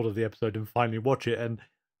actually get hold of the episode and finally watch it and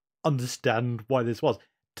understand why this was.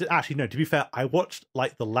 To be fair, I watched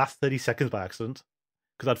like the last 30 seconds by accident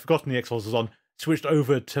because I'd forgotten the X-Files was on, switched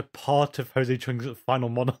over to part of Jose Chung's final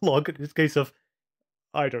monologue in this case of,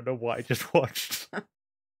 I don't know what I just watched.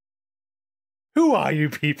 Who are you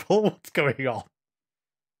people? What's going on?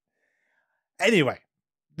 Anyway,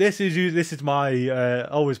 this is my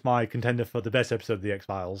always my contender for the best episode of the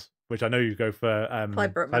X-Files, which I know you go for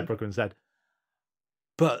Clyde Bruckman instead.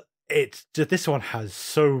 But it's just, this one has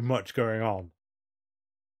so much going on.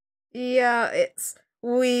 Yeah,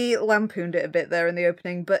 we lampooned it a bit there in the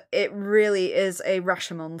opening, but it really is a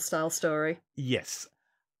Rashomon style story. Yes.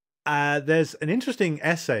 There's an interesting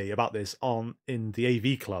essay about this in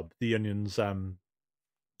the AV Club, the Onion's kind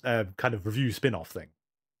of review spin-off thing,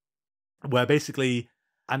 where basically,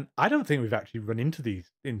 and I don't think we've actually run into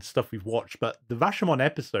these in stuff we've watched, but the Rashomon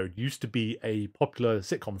episode used to be a popular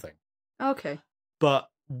sitcom thing. Okay. But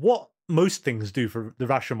what most things do for the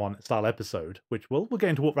Rashomon style episode, which we'll get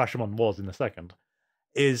into what Rashomon was in a second,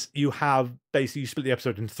 is you have basically, you split the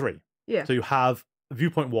episode in 3. Yeah. So you have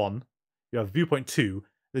viewpoint 1, you have viewpoint 2,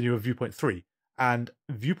 then you have viewpoint 3. And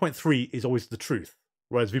viewpoint 3 is always the truth,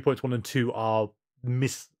 whereas viewpoints 1 and 2 are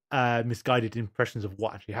misguided impressions of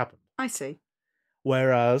what actually happened. I see.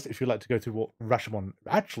 Whereas, if you'd like to go through what Rashomon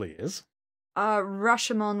actually is...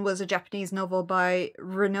 Rashomon was a Japanese novel by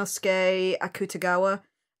Ryunosuke Akutagawa.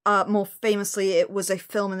 More famously, it was a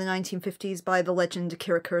film in the 1950s by the legend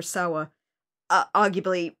Akira Kurosawa.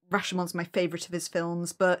 Arguably, Rashomon's my favourite of his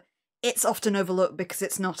films, but It's often overlooked because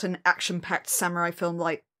it's not an action-packed samurai film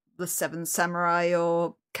like The Seven Samurai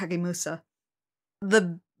or Kagemusa.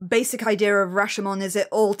 The basic idea of Rashomon is it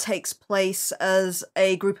all takes place as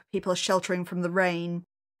a group of people are sheltering from the rain,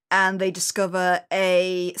 and they discover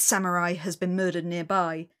a samurai has been murdered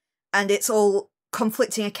nearby. And it's all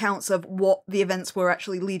conflicting accounts of what the events were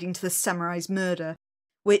actually leading to the samurai's murder,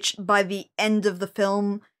 which by the end of the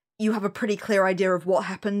film, you have a pretty clear idea of what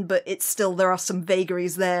happened, but it's still, there are some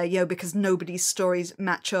vagaries there, because nobody's stories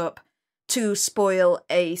match up to spoil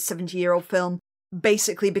a 70-year-old film,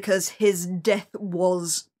 basically because his death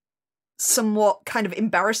was somewhat kind of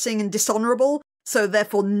embarrassing and dishonourable, so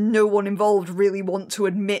therefore no one involved really want to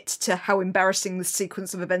admit to how embarrassing the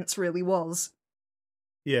sequence of events really was.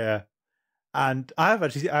 Yeah. And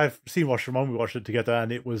I've seen Rashomon, we watched it together,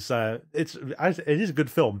 and it is a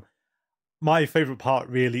good film. My favourite part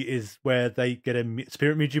really is where they get a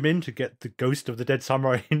spirit medium in to get the ghost of the dead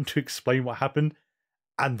samurai in to explain what happened,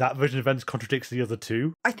 and that version of events contradicts the other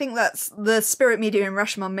two. I think that's the spirit medium in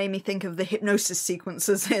Rashomon made me think of the hypnosis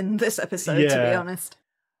sequences in this episode, to be honest.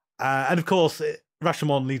 And of course,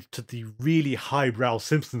 Rashomon leads to the really highbrow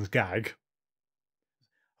Simpsons gag.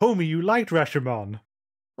 Homie, you liked Rashomon.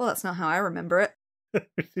 Well, that's not how I remember it.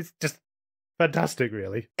 It's just fantastic,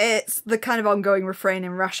 really. It's the kind of ongoing refrain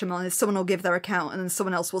in Rashomon is someone will give their account and then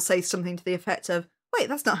someone else will say something to the effect of, wait,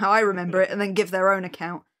 that's not how I remember it, and then give their own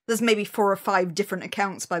account. There's maybe 4 or 5 different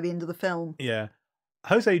accounts by the end of the film. Yeah.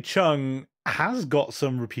 Jose Chung has got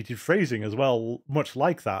some repeated phrasing as well, much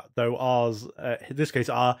like that, though ours, in this case,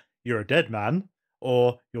 are, you're a dead man,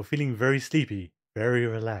 or you're feeling very sleepy, very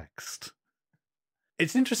relaxed.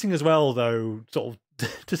 It's interesting as well, though, sort of,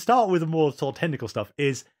 to start with the more sort of technical stuff,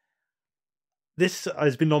 is this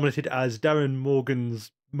has been nominated as Darren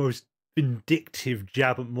Morgan's most vindictive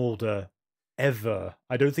jab at Mulder ever.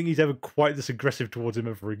 I don't think he's ever quite this aggressive towards him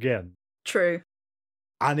ever again. True.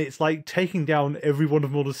 And it's like taking down every one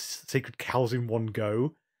of Mulder's sacred cows in one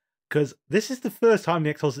go, because this is the first time the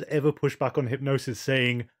X-Files has ever pushed back on hypnosis,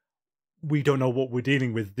 saying, we don't know what we're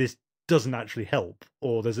dealing with, this doesn't actually help,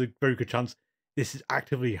 or there's a very good chance this is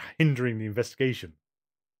actively hindering the investigation.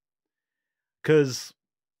 Because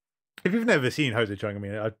if you've never seen Jose Chung, I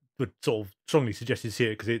mean, I would sort of strongly suggest you see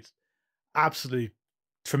it, because it's absolutely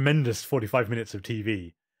tremendous 45 minutes of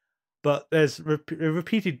TV. But there's a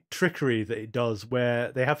repeated trickery that it does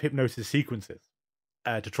where they have hypnosis sequences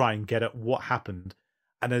to try and get at what happened.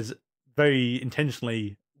 And there's very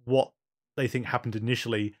intentionally what they think happened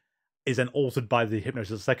initially is then altered by the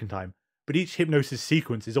hypnosis the second time. But each hypnosis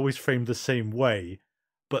sequence is always framed the same way,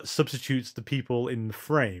 but substitutes the people in the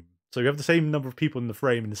frame. So you have the same number of people in the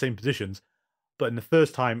frame in the same positions, but in the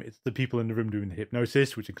first time it's the people in the room doing the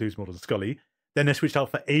hypnosis, which includes Mulder and Scully. Then they're switched out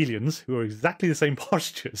for aliens, who are exactly the same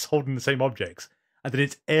postures, holding the same objects. And then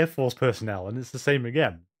it's Air Force personnel, and it's the same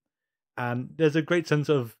again. And there's a great sense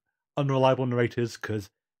of unreliable narrators, because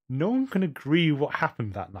no one can agree what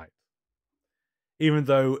happened that night. Even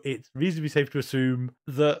though it's reasonably safe to assume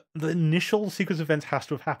that the initial sequence of events has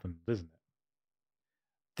to have happened, isn't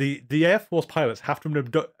it? The Air Force pilots have to have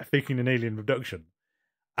been faking an alien abduction,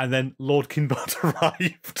 and then Lord Kinbot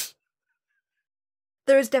arrived.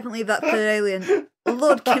 There is definitely that third alien.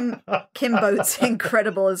 Lord Kimboat's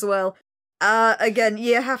incredible as well. Again,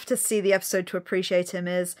 you have to see the episode to appreciate him.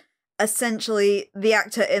 Is essentially the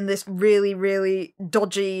actor in this really, really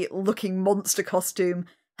dodgy looking monster costume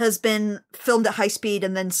has been filmed at high speed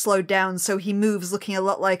and then slowed down, so he moves looking a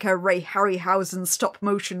lot like a Ray Harryhausen stop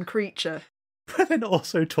motion creature. But then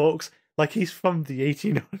also talks like he's from the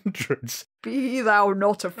 1800s. Be thou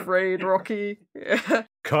not afraid, Rocky.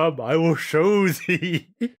 Come, I will show thee.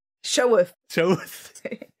 Showeth.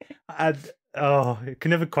 And, I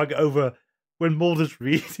can never quite get over when Mulder's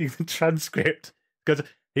reading the transcript, because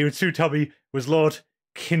he would soon tell me was Lord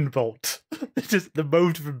Kinbolt. Just the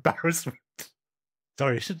mode of embarrassment.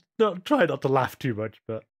 Sorry, I should try not to laugh too much,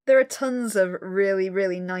 but... There are tons of really,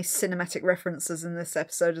 really nice cinematic references in this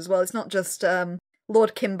episode as well. It's not just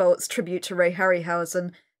Lord Kimbolt's tribute to Ray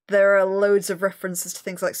Harryhausen. There are loads of references to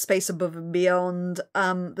things like Space Above and Beyond.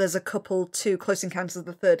 There's a couple to Close Encounters of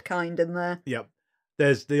the Third Kind in there. Yep.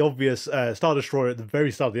 There's the obvious Star Destroyer at the very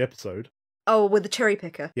start of the episode. Oh, with the cherry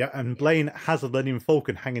picker. Yeah, and Blaine has a Millennium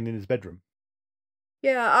Falcon hanging in his bedroom.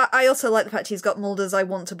 Yeah, I also like the fact he's got Mulder's I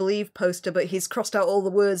Want to Believe poster, but he's crossed out all the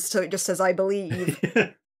words so it just says I believe.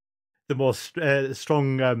 The more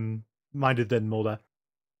strong-minded than Mulder.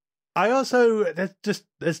 I also, there's just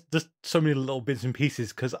so many little bits and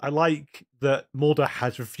pieces, because I like that Mulder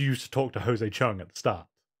has refused to talk to Jose Chung at the start.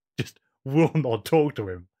 Just will not talk to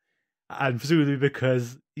him. And presumably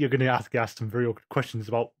because you're going to ask some very awkward questions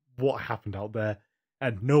about what happened out there,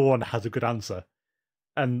 and no one has a good answer.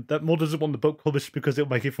 And that Mulder doesn't want the book published because it'll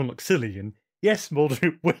make everyone look silly. And yes, Mulder,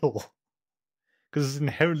 it will. Because it's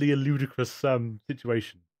inherently a ludicrous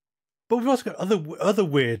situation. But we've also got other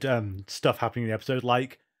weird stuff happening in the episode,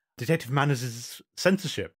 like Detective Manners'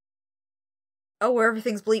 censorship. Oh, where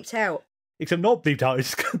everything's bleeped out. Except not bleeped out,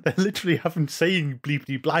 it's, they literally have him saying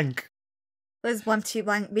bleepity blank. Those blampty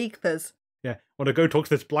blank beepers. Yeah, want to go talk to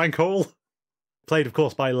this blank hole? Played, of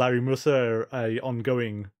course, by Larry Mercer, a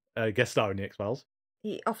ongoing guest star in the X-Files.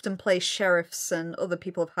 He often plays sheriffs and other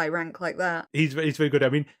people of high rank like that. He's very good. I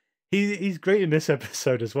mean, he's great in this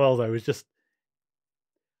episode as well, though. It's just...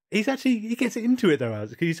 he gets into it, though.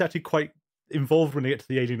 He's actually quite involved when they get to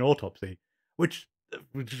the alien autopsy.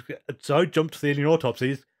 So I jumped to the alien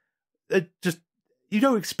autopsies. You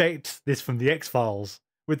don't expect this from the X-Files,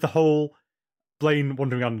 with the whole Blaine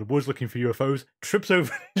wandering around in the woods looking for UFOs, trips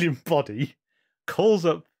over an alien body, calls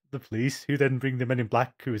up the police, who then bring the Men in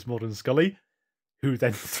Black, who is Mulder and Scully, who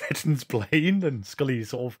then threatens Blaine, and Scully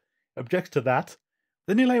sort of objects to that.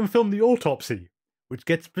 Then they let him film the autopsy, which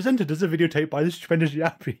gets presented as a videotape by the stupendous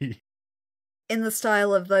Yappy. In the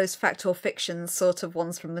style of those fact or fiction sort of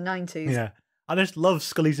ones from the 90s. Yeah. I just love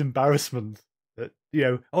Scully's embarrassment. That,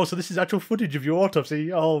 oh, so this is actual footage of your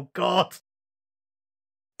autopsy? Oh, God.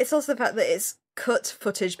 It's also the fact that it's cut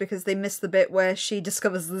footage because they missed the bit where she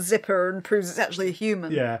discovers the zipper and proves it's actually a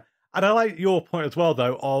human. Yeah. And I like your point as well,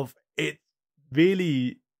 though, of it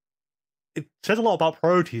says a lot about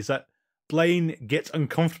priorities, that Blaine gets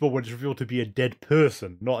uncomfortable when it's revealed to be a dead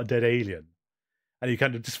person, not a dead alien. And he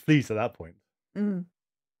kind of just flees at that point. Mm.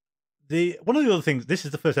 One of the other things, this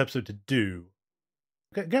is the first episode to do,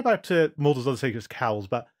 get back to Mulder's Other Secrets, Cowls,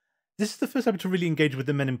 but this is the first episode to really engage with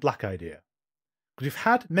the Men in Black idea. Because we've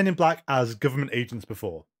had Men in Black as government agents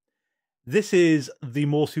before. This is the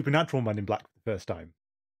more supernatural Men in Black for the first time.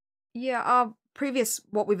 Yeah, our previous,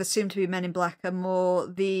 what we've assumed to be Men in Black, are more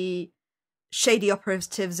the shady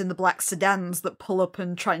operatives in the black sedans that pull up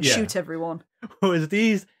and try and shoot everyone. Whereas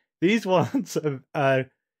these ones are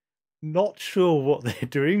not sure what they're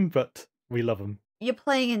doing, but we love them. You're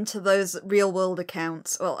playing into those real-world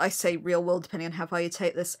accounts, well, I say real-world depending on how far you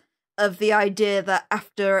take this, of the idea that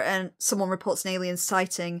after someone reports an alien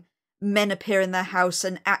sighting, men appear in their house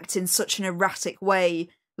and act in such an erratic way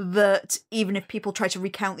that even if people try to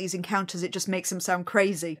recount these encounters, it just makes them sound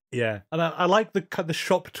crazy. Yeah, and I like the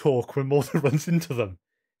shop talk when Mulder runs into them.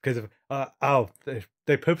 Because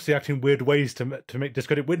they purposely act in weird ways to make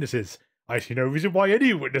discredit witnesses. I see no reason why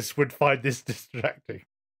any witness would find this distracting.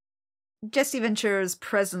 Jesse Ventura's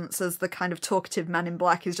presence as the kind of talkative Man in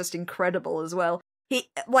Black is just incredible as well. He,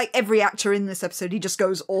 like every actor in this episode, he just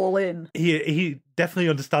goes all in. He definitely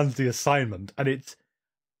understands the assignment, and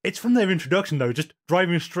it's from their introduction, though, just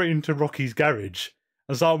driving straight into Rocky's garage,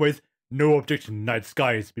 and starting with, "No objection, night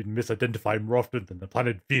sky has been misidentified more often than the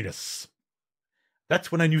planet Venus." That's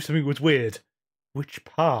when I knew something was weird. Which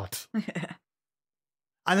part?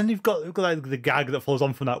 And then you've got like, the gag that follows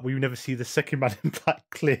on from that, where you never see the second Man in Black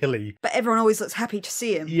clearly. But everyone always looks happy to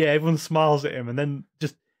see him. Yeah, everyone smiles at him, and then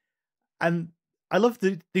and I love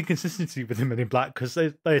the inconsistency with the Men in Black, because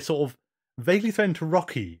they sort of vaguely threaten to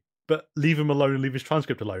Rocky, but leave him alone and leave his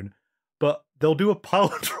transcript alone. But they'll do a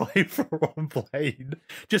pile driver on Blaine,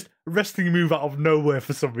 just wrestling move out of nowhere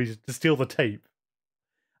for some reason to steal the tape.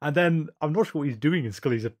 And then I'm not sure what he's doing in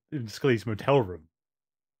Scully's motel room.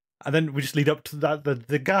 And then we just lead up to that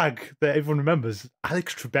the gag that everyone remembers.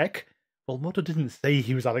 Alex Trebek? Well, Mulder didn't say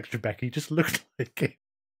he was Alex Trebek, he just looked like it.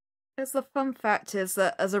 As the fun fact is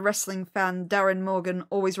that as a wrestling fan, Darren Morgan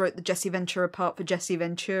always wrote the Jesse Ventura part for Jesse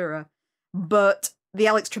Ventura. But the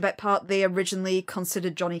Alex Trebek part, they originally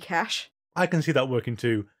considered Johnny Cash. I can see that working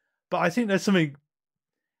too. But I think there's something...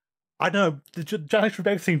 I don't know, the Alex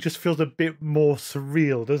Trebek thing just feels a bit more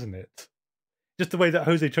surreal, doesn't it? Just the way that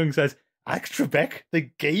Jose Chung says, Alex Trebek, the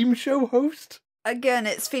game show host? Again,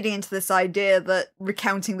 it's feeding into this idea that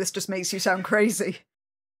recounting this just makes you sound crazy.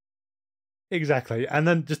 Exactly. And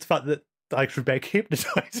then just the fact that Alex Trebek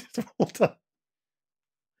hypnotizes Mulder.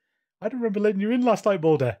 I don't remember letting you in last night,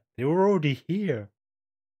 Mulder. They were already here.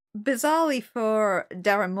 Bizarrely for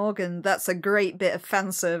Darren Morgan, that's a great bit of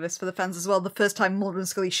fan service for the fans as well. The first time Mulder and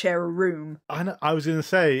Scully share a room. I was going to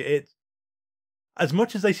say, it's as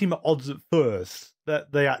much as they seem at odds at first,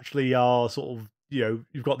 that they actually are sort of,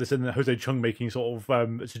 you've got this in Jose Chung making sort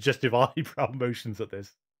of suggestive eyebrow motions at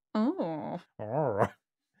this. Oh.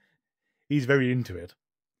 He's very into it.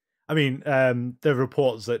 I mean, there are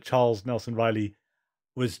reports that Charles Nelson Riley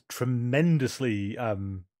was tremendously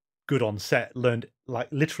good on set, learned like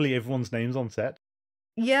literally everyone's names on set.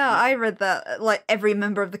 Yeah, I read that. Like, every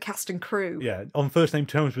member of the cast and crew. Yeah, on first-name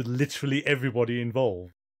terms with literally everybody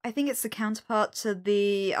involved. I think it's the counterpart to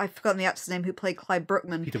I've forgotten the actor's name who played Clyde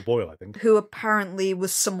Bruckman. Peter Boyle, I think. Who apparently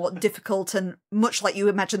was somewhat difficult and much like you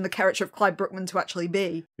imagine the character of Clyde Bruckman to actually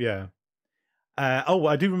be. Yeah.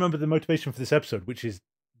 I do remember the motivation for this episode, which is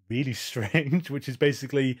really strange, which is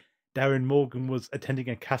basically Darren Morgan was attending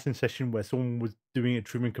a casting session where someone was doing a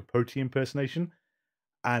Truman Capote impersonation,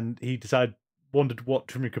 and he wondered what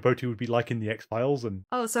Truman Capote would be like in the X-Files. And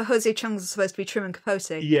oh, so Jose Chung's supposed to be Truman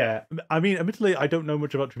Capote. Yeah. I mean, admittedly, I don't know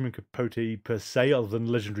much about Truman Capote per se, other than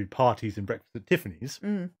legendary parties and Breakfast at Tiffany's.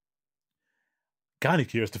 Mm. Kind of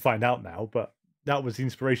curious to find out now, but that was the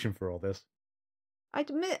inspiration for all this. I'd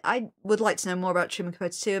admit I would like to know more about Truman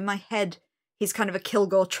Capote too. In my head, he's kind of a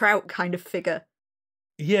Kilgore Trout kind of figure.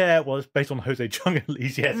 Yeah, well, it's based on Jose Chung at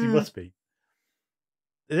least. Yes, he must be.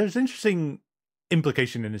 There's an interesting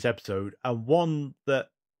implication in this episode, and one that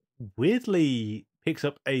weirdly picks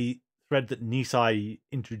up a thread that Nisai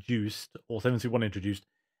introduced, or 731 introduced,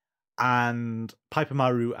 and Piper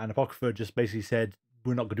Maru and Apocrypha just basically said,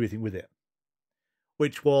 we're not going to do anything with it.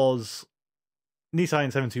 Which was Nisai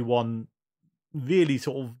and 721 really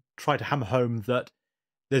sort of try to hammer home that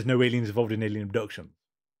there's no aliens involved in alien abduction.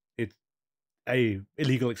 It's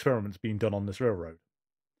illegal experiments being done on this railroad.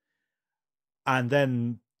 And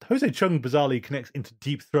then Jose Chung bizarrely connects into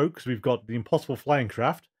Deep Throat, because we've got the Impossible Flying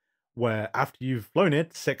Craft, where after you've flown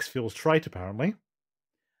it, sex feels trite apparently,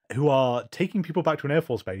 who are taking people back to an Air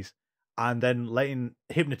Force base and then letting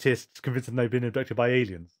hypnotists convince them they've been abducted by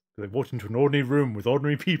aliens. They've walked into an ordinary room with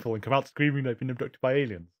ordinary people and come out screaming they've been abducted by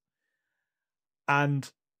aliens. And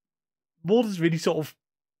Mulder's really sort of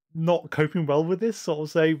not coping well with this, sort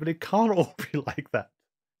of saying, but it can't all be like that.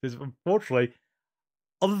 Because unfortunately,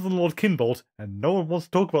 other than Lord Kinbolt, and no one wants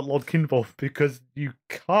to talk about Lord Kinbolt because you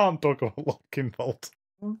can't talk about Lord Kinbolt.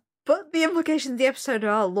 But the implications of the episode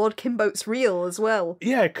are Lord Kinbolt's real as well.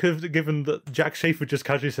 Yeah, given that Jack Schaefer just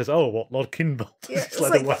casually says, oh, what, Lord Kinbolt? Yeah, it's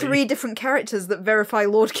like away. 3 different characters that verify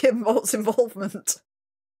Lord Kinbolt's involvement.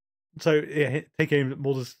 So, yeah, taking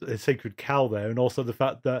Mulder's sacred cow there, and also the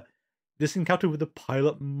fact that this encounter with the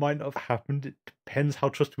pilot might not have happened. It depends how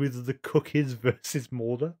trustworthy the cook is versus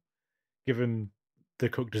Mulder, given the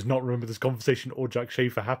cook does not remember this conversation or Jack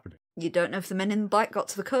Schaefer happening. You don't know if the men in black got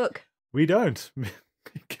to the cook. We don't.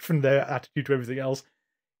 Given their attitude to everything else,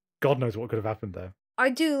 God knows what could have happened there. I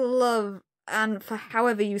do love, and for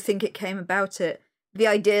however you think it came about it, the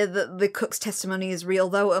idea that the cook's testimony is real,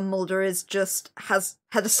 though, and Mulder has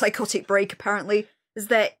had a psychotic break, apparently, as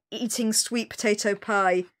they're eating sweet potato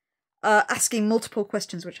pie, asking multiple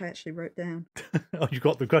questions, which I actually wrote down. Oh, you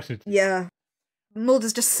got the questions? Yeah.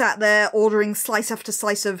 Mulder's just sat there ordering slice after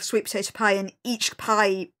slice of sweet potato pie, and each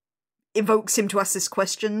pie evokes him to ask these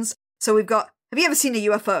questions. So we've got, have you ever seen a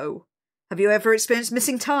UFO? Have you ever experienced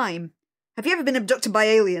missing time? Have you ever been abducted by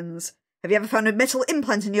aliens? Have you ever found a metal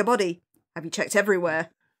implant in your body? Have you checked everywhere?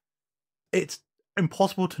 It's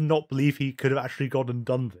impossible to not believe he could have actually gone and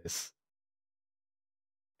done this.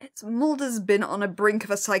 Mulder's been on a brink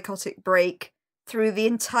of a psychotic break through the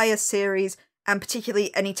entire series, and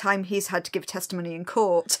particularly any time he's had to give testimony in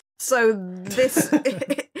court. So this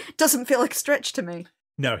it doesn't feel like a stretch to me.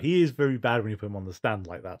 No, he is very bad when you put him on the stand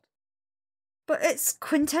like that. But it's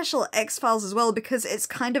quintessential X-Files as well, because it's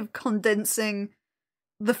kind of condensing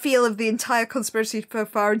the feel of the entire conspiracy so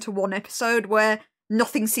far into one episode, where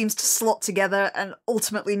nothing seems to slot together and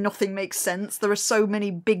ultimately nothing makes sense. There are so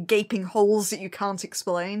many big gaping holes that you can't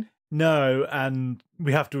explain. No, and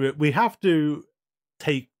we have to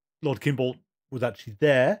take Lord Kimbolt was actually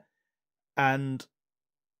there, and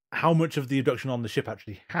how much of the abduction on the ship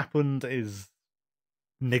actually happened is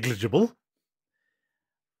negligible,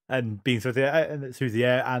 and being through the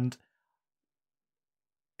air, and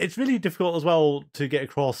it's really difficult as well to get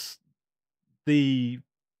across the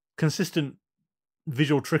consistent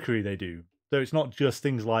visual trickery they do. So it's not just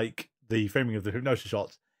things like the framing of the hypnosis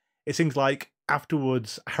shots. It's things like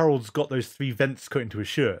afterwards, Harold's got those 3 vents cut into his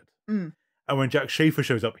shirt. Mm. And when Jack Schaefer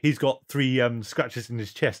shows up, he's got 3 scratches in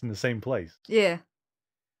his chest in the same place. Yeah.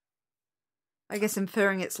 I guess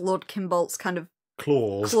inferring it's Lord Kimbolt's kind of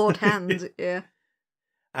clawed hand, yeah.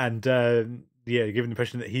 And, yeah, giving the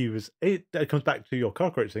impression that he was... It comes back to your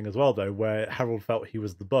car crash thing as well, though, where Harold felt he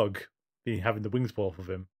was the bug, having the wings fall off of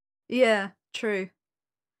him. Yeah, true.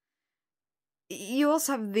 You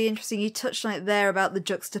also have the interesting... You touched on it there about the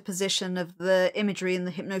juxtaposition of the imagery and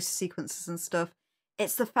the hypnosis sequences and stuff.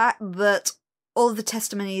 It's the fact that all of the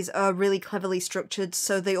testimonies are really cleverly structured,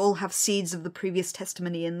 so they all have seeds of the previous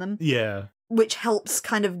testimony in them. Yeah. Which helps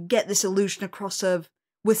kind of get this illusion across of,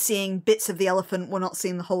 we're seeing bits of the elephant, we're not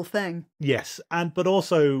seeing the whole thing. Yes, but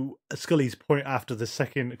also Scully's point after the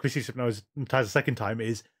second Chrissy's hypnotized the second time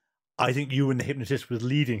is, I think you and the hypnotist was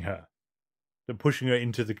leading her, and pushing her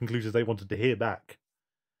into the conclusions they wanted to hear back.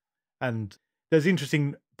 And there's an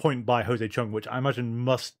interesting point by Jose Chung, which I imagine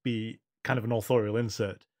must be kind of an authorial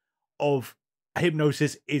insert, of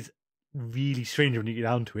hypnosis is really strange when you get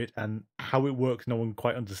down to it, and how it works no one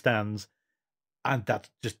quite understands, and that's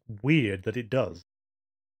just weird that it does.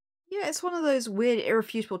 Yeah, it's one of those weird,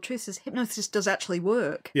 irrefutable truths is hypnosis does actually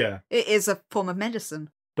work. Yeah. It is a form of medicine.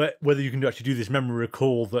 But whether you can actually do this memory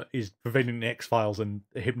recall that is prevailing in the X-Files and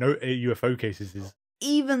UFO cases is...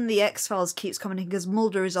 Even the X-Files keeps commenting, because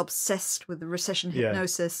Mulder is obsessed with the recession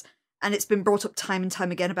hypnosis, and it's been brought up time and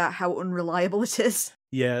time again about how unreliable it is.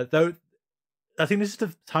 Yeah, though I think this is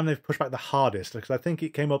the time they've pushed back the hardest, because I think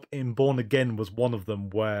it came up in Born Again was one of them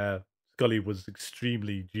where Scully was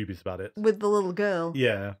extremely dubious about it. With the little girl.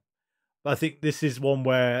 Yeah. I think this is one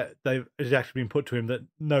where it's actually been put to him that,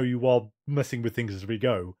 no, you are messing with things as we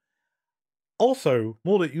go. Also,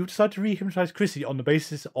 Mulder, you decide to re-hypnotize Chrissy on the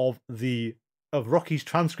basis of Rocky's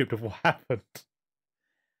transcript of what happened.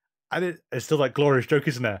 And it's still that glorious joke,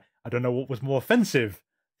 isn't there? I don't know what was more offensive,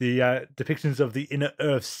 the depictions of the inner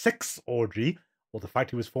Earth sex orgy, or the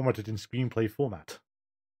fact it was formatted in screenplay format.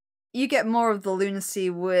 You get more of the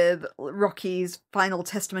lunacy with Rocky's final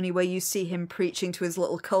testimony, where you see him preaching to his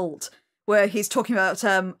little cult, where he's talking about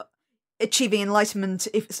achieving enlightenment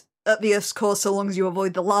at the Earth's core so long as you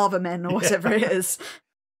avoid the lava men, or whatever it is.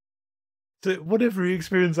 So whatever he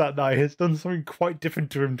experienced that night has done something quite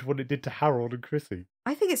different to him to what it did to Harold and Chrissy.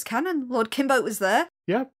 I think it's canon. Lord Kimbo was there.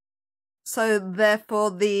 Yeah. So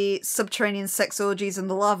therefore the subterranean sex orgies and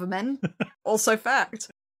the lava men, also fact.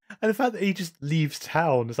 And the fact that he just leaves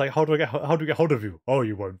town, it's like, how do we get hold of you? Oh,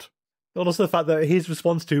 you won't. And also the fact that his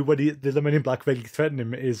response to when the Men in Black vaguely threaten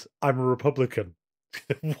him is, I'm a Republican.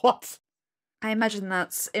 What? I imagine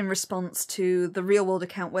that's in response to the real world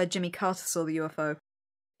account where Jimmy Carter saw the UFO.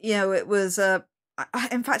 You know, it was,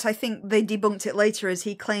 in fact, I think they debunked it later, as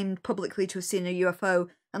he claimed publicly to have seen a UFO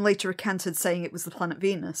and later recanted, saying it was the planet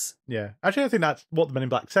Venus. Yeah. Actually, I think that's what the Men in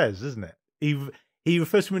Black says, isn't it? He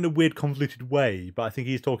refers to him in a weird, convoluted way, but I think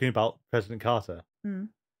he's talking about President Carter.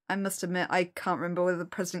 I must admit, I can't remember whether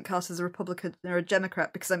President Carter's a Republican or a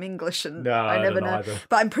Democrat, because I'm English and No, I never don't know know. either.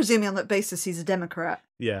 But I'm presuming on that basis he's a Democrat.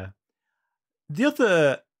 Yeah. The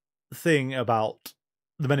other thing about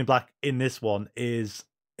the Men in Black in this one is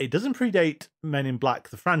it doesn't predate Men in Black,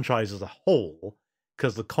 the franchise as a whole,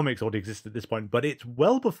 because the comics already exist at this point, but it's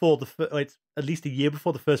well before it's at least a year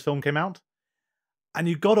before the first film came out. And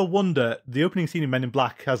you've got to wonder, the opening scene in Men in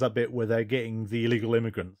Black has that bit where they're getting the illegal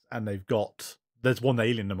immigrants, and there's one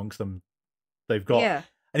alien amongst them. And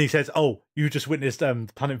he says, oh, you just witnessed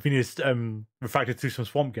planet Venus refracted through some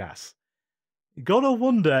swamp gas. You got to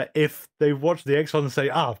wonder if they watch the X-Files and say,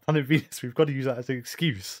 planet Venus, we've got to use that as an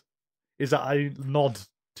excuse. Is that a nod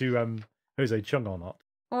to Jose Chung or not?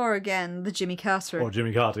 Or again, the Jimmy Carter. Or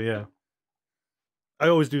Jimmy Carter, yeah. I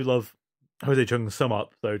always do love Jose Chung's sum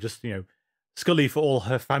up, though, just, Scully, for all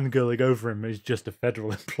her fangirling over him, is just a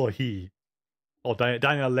federal employee. Or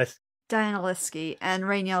Diana Lesky and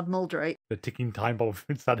Rainyard Muldrake. The ticking time bomb of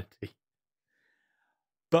insanity.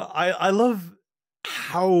 But I love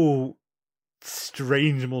how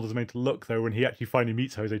strange Mulder's made to look, though, when he actually finally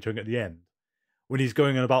meets Jose Chung at the end. When he's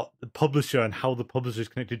going on about the publisher and how the publisher is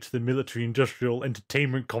connected to the military-industrial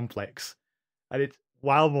entertainment complex. And it's,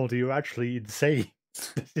 wow, Mulder, you're actually insane.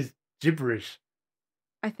 This is gibberish.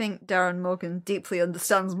 I think Darren Morgan deeply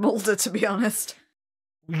understands Mulder, to be honest.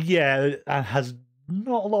 Yeah, and has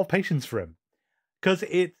not a lot of patience for him. Because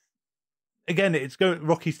it's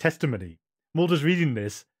Rocky's testimony. Mulder's reading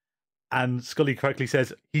this, and Scully correctly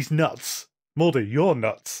says, he's nuts. Mulder, you're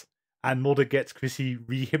nuts. And Mulder gets Chrissy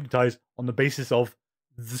re-hypnotized on the basis of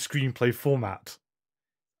the screenplay format.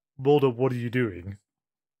 Mulder, what are you doing?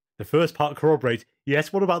 The first part corroborates.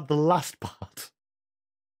 Yes, what about the last part?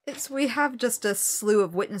 We have just a slew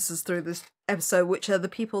of witnesses through this episode, which are the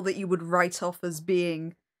people that you would write off as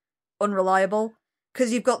being unreliable.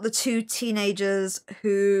 Because you've got the two teenagers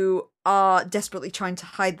who are desperately trying to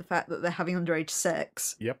hide the fact that they're having underage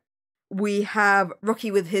sex. Yep. We have Rocky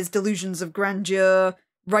with his delusions of grandeur,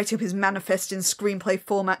 writing up his manifest in screenplay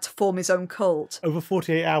format to form his own cult. Over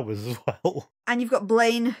 48 hours as well. And you've got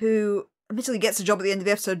Blaine, who admittedly gets a job at the end of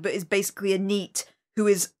the episode, but is basically a NEET who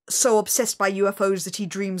is so obsessed by UFOs that he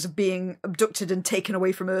dreams of being abducted and taken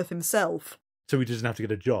away from Earth himself. So he doesn't have to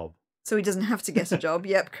get a job.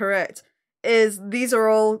 Yep, correct. These are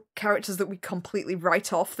all characters that we completely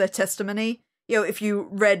write off their testimony. if you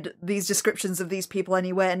read these descriptions of these people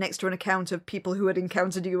anywhere next to an account of people who had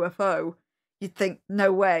encountered a UFO, you'd think,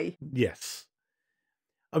 no way. Yes.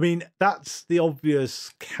 I mean, that's the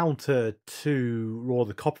obvious counter to Raw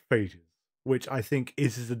the Copperpages, which I think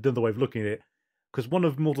is another way of looking at it. Because one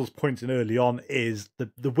of Mulder's points in early on is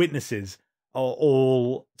the witnesses are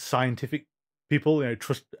all scientific people,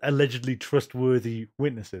 allegedly trustworthy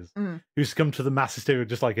witnesses who succumb to the mass hysteria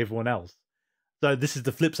just like everyone else. So this is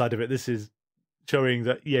the flip side of it. This is showing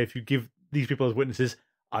that, if you give these people as witnesses,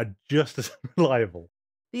 are just as reliable.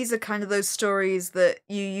 These are kind of those stories that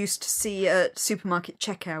you used to see at supermarket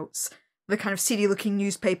checkouts. The kind of seedy-looking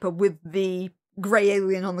newspaper with the grey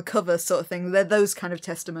alien on the cover sort of thing. They're those kind of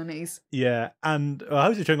testimonies. Yeah, and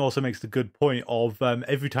Jose Chung also makes the good point of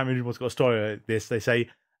every time anyone's got a story like this, they say,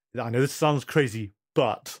 I know this sounds crazy,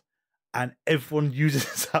 but... And everyone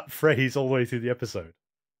uses that phrase all the way through the episode.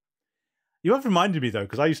 You have reminded me, though,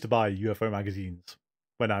 because I used to buy UFO magazines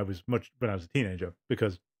when I was a teenager,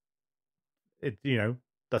 because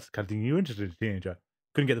that's the kind of thing you're interested in as a teenager.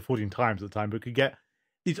 Couldn't get the 14 Times at the time, but could get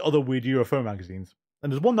these other weird UFO magazines.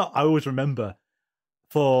 And there's one that I always remember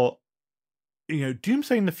for,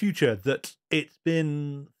 doomsaying in the future that it's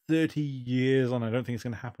been 30 years and I don't think it's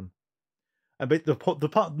going to happen. And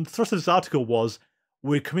the thrust of this article was,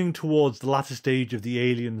 we're coming towards the latter stage of the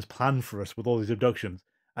aliens' plan for us with all these abductions,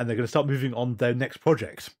 and they're going to start moving on their next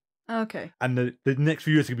project. Okay. And the next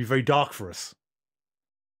few years are going to be very dark for us.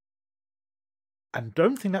 And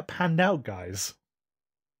don't think that panned out, guys.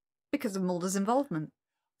 Because of Mulder's involvement.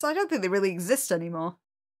 So I don't think they really exist anymore.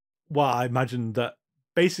 Well, I imagine that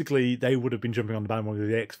basically they would have been jumping on the bandwagon of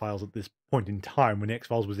the X-Files at this point in time when the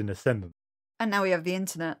X-Files was in ascendant. And now we have the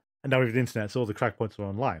internet. And now we have the internet, so all the crackpots are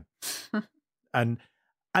online.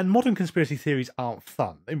 And modern conspiracy theories aren't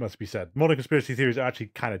fun, it must be said. Modern conspiracy theories are actually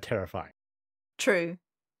kind of terrifying. True.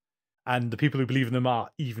 And the people who believe in them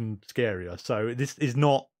are even scarier. So this is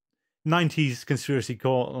not... 90s Conspiracy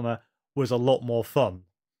Corner was a lot more fun.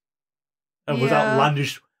 And was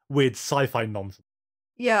outlandish, weird sci-fi nonsense.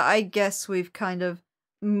 Yeah, I guess we've kind of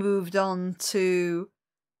moved on to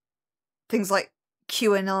things like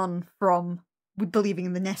QAnon from believing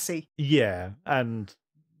in the Nessie. Yeah, and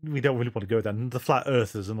we don't really want to go there. And the flat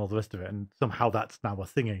earthers and all the rest of it. And somehow that's now a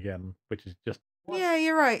thing again, which is just... Yeah,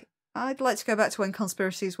 you're right. I'd like to go back to when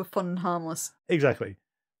conspiracies were fun and harmless. Exactly.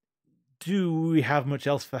 Do we have much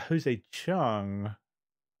else for Jose Chung?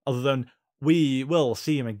 Other than we will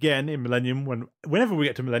see him again in Millennium whenever we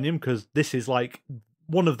get to Millennium, because this is like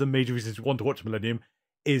one of the major reasons we want to watch Millennium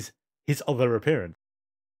is his other appearance.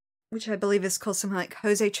 Which I believe is called something like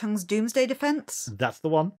Jose Chung's Doomsday Defense. That's the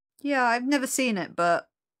one. Yeah, I've never seen it, but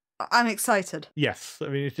I'm excited. Yes, I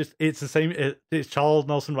mean, it's the same. It's Charles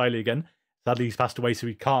Nelson Riley again. Sadly, he's passed away, so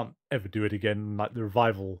we can't ever do it again, like the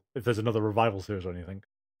revival, if there's another revival series or anything.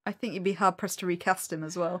 I think you'd be hard-pressed to recast him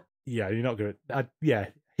as well. Yeah, you're not good. Yeah,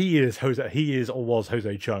 he is or was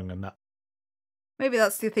Jose Chung, and that. Maybe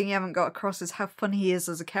that's the thing you haven't got across, is how fun he is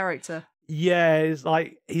as a character. Yeah, it's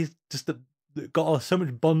like, he's just got so much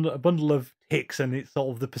a bundle of ticks, and it's sort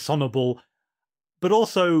of the personable, but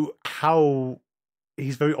also how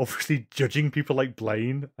he's very obviously judging people like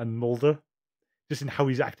Blaine and Mulder, just in how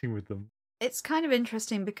he's acting with them. It's kind of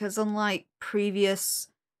interesting because unlike previous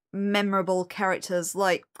memorable characters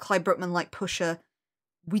like Clyde Bruckman, like Pusher,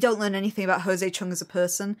 we don't learn anything about Jose Chung as a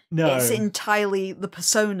person. No. It's entirely the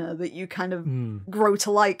persona that you kind of grow to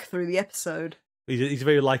like through the episode. He's a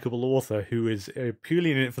very likeable author who is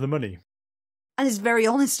purely in it for the money. And is very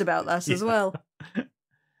honest about that as well.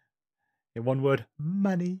 In one word,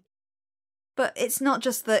 money. But it's not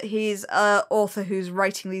just that he's an author who's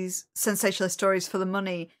writing these sensationalist stories for the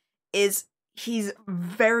money. He's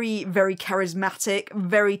very, very charismatic,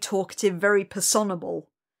 very talkative, very personable,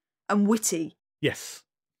 and witty. Yes.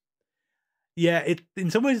 Yeah,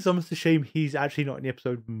 in some ways it's almost a shame he's actually not in the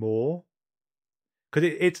episode more.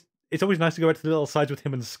 Because it's always nice to go out to the little sides with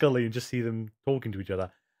him and Scully and just see them talking to each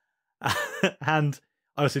other. And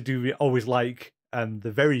I also do always like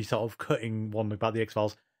the very sort of cutting one about the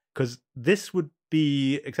X-Files, because this would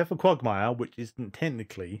be, except for Quagmire, which isn't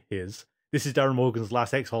technically his, this is Darren Morgan's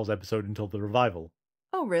last X-Files episode until the revival.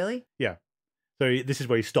 Oh, really? Yeah. So this is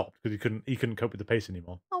where he stopped, because he couldn't cope with the pace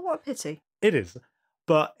anymore. Oh, what a pity. It is.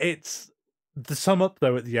 But it's the sum up,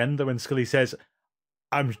 though, at the end, when Scully says,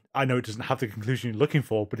 I know it doesn't have the conclusion you're looking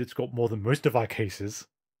for, but it's got more than most of our cases.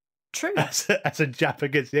 True. As a jab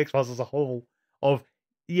against the X-Files as a whole, of,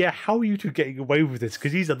 yeah, how are you two getting away with this?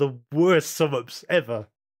 Because these are the worst sum-ups ever.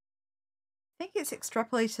 I think it's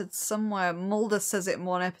extrapolated somewhere. Mulder says it in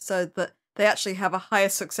one episode that they actually have a higher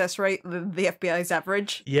success rate than the FBI's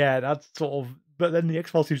average. Yeah, that's sort of But then the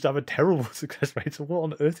X-Files seems to have a terrible success rate, so what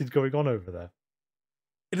on earth is going on over there?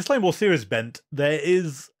 In a slightly more serious bent, there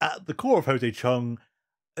is, at the core of Jose Chung,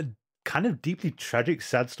 a kind of deeply tragic,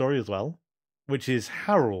 sad story as well, which is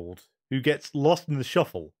Harold, who gets lost in the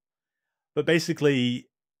shuffle. But basically,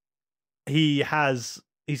 he's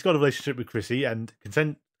got a relationship with Chrissy, and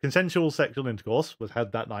consensual sexual intercourse was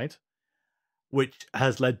had that night, which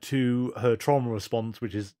has led to her trauma response,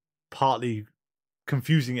 which is partly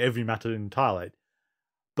confusing every matter entirely.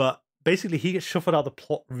 But basically, he gets shuffled out of the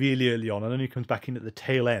plot really early on and only comes back in at the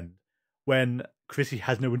tail end when Chrissy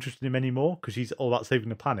has no interest in him anymore because she's all about saving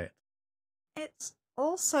the planet. It's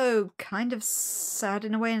also kind of sad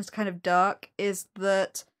in a way, and it's kind of dark, is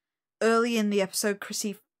that early in the episode,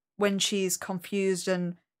 Chrissy, when she's confused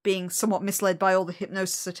and being somewhat misled by all the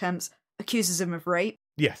hypnosis attempts, accuses him of rape.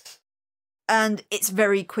 Yes. And it's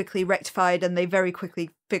very quickly rectified, and they very quickly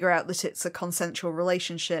figure out that it's a consensual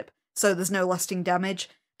relationship, so there's no lasting damage.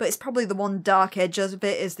 But it's probably the one dark edge of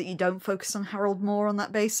it is that you don't focus on Harold more on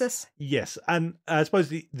that basis. Yes, and I suppose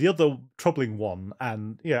the other troubling one,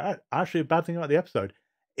 and actually a bad thing about the episode,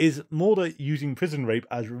 is Mulder using prison rape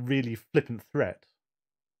as a really flippant threat.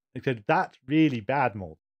 Except that's really bad,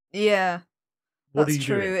 Mulder. Yeah, what that's are you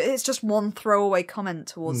true. doing? It's just one throwaway comment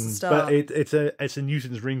towards the start. But it's a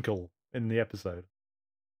nuisance wrinkle in the episode.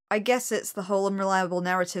 I guess it's the whole unreliable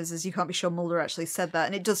narratives, as you can't be sure Mulder actually said that,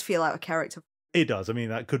 and it does feel out of character. It does. I mean,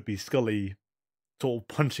 that could be Scully sort of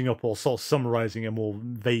punching up or sort of summarising a more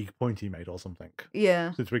vague point he made or something.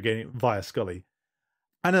 Yeah. Since we're getting it via Scully.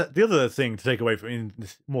 And the other thing to take away from in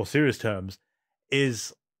more serious terms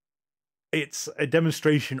is it's a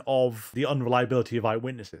demonstration of the unreliability of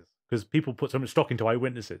eyewitnesses. Because people put so much stock into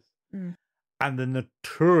eyewitnesses. Mm. And they're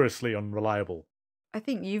notoriously unreliable. I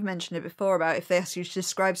think you've mentioned it before about if they asked you to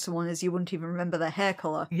describe someone as you wouldn't even remember their hair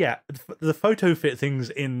colour. Yeah, the photo fit things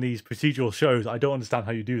in these procedural shows, I don't understand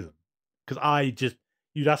how you do them. Because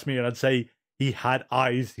you'd ask me and I'd say he had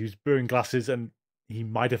eyes, he was wearing glasses, and he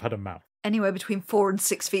might have had a mouth. Anywhere between 4 and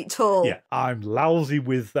 6 feet tall. Yeah, I'm lousy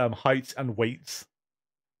with heights and weights.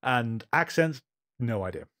 And accents, no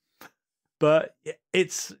idea. But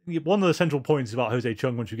it's one of the central points about Jose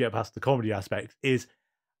Chung once you get past the comedy aspect is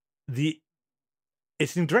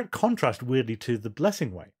it's in direct contrast, weirdly, to The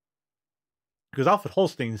Blessing Way. Because Alfred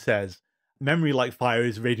Holstein says, memory like fire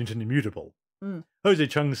is radiant and immutable. Mm. Jose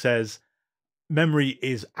Chung says, memory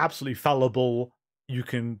is absolutely fallible. You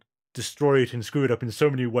can destroy it and screw it up in so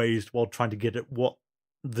many ways while trying to get at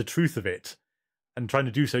the truth of it. And trying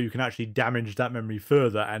to do so, you can actually damage that memory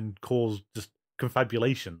further and cause just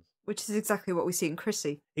confabulations. Which is exactly what we see in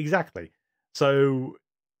Chrissy. Exactly. So,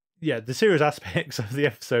 yeah, the serious aspects of the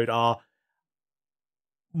episode are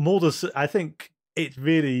Mulder's, I think it's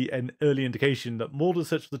really an early indication that Mulder's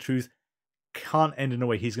search for the truth can't end in a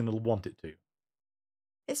way he's going to want it to.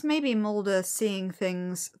 It's maybe Mulder seeing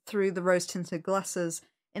things through the rose-tinted glasses,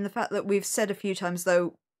 in the fact that we've said a few times,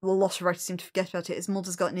 though a lot of writers seem to forget about it, is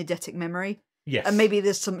Mulder's got an eidetic memory. Yes. And maybe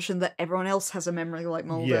the assumption that everyone else has a memory like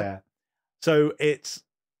Mulder. Yeah. So it's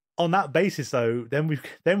on that basis, though, then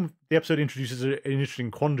the episode introduces an interesting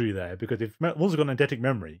quandary there, because if Mulder's got an eidetic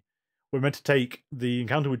memory, we're meant to take the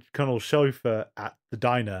encounter with Colonel Chauffeur at the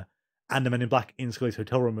diner and the Men in Black in Scully's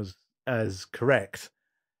hotel room as correct,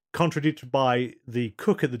 contradicted by the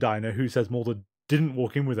cook at the diner who says Mulder didn't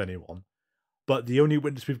walk in with anyone, but the only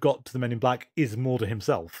witness we've got to the Men in Black is Mulder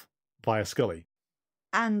himself, via Scully.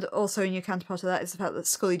 And also in your counterpart of that is the fact that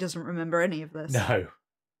Scully doesn't remember any of this. No.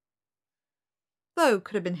 Though,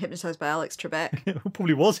 could have been hypnotised by Alex Trebek. Who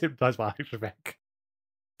probably was hypnotised by Alex Trebek.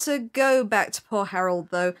 To go back to poor Harold,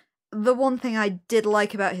 though, the one thing I did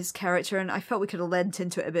like about his character, and I felt we could have lent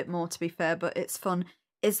into it a bit more, to be fair, but it's fun,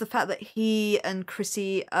 is the fact that he and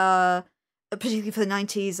Chrissy are, particularly for the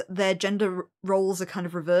 90s, their gender roles are kind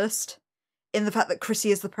of reversed. In the fact that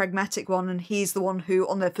Chrissy is the pragmatic one, and he's the one who,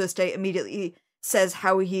 on their first date, immediately says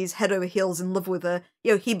how he's head over heels in love with her.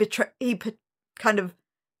 You know, he kind of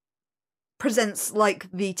presents like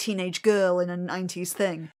the teenage girl in a 90s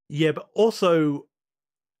thing. Yeah, but also,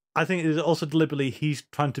 I think it's also deliberately he's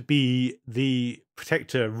trying to be the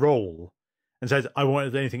protector role and says, I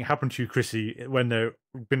won't let anything happen to you, Chrissy, when they're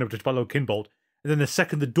being abducted by little Kinbolt. And then the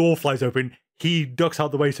second the door flies open, he ducks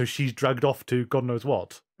out the way so she's dragged off to God knows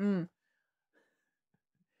what. Mm.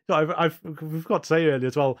 So we've got to say earlier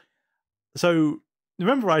as well. So,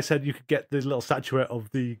 remember I said you could get the little statuette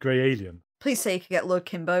of the grey alien? Please say you could get Lord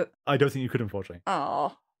Kimbo. I don't think you could, unfortunately.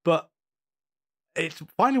 Aww. But it's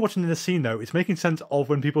finally watching this scene, though, it's making sense of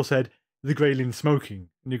when people said the grey alien smoking.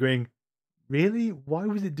 And you're going, really? Why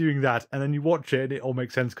was it doing that? And then you watch it and it all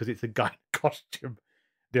makes sense because it's a guy in costume.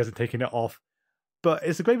 He hasn't taken it off. But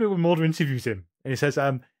it's a great bit when Mulder interviews him, and he says,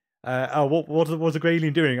 what was the grey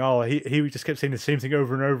alien doing? Oh, he just kept saying the same thing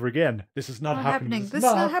over and over again. This is not happening. This is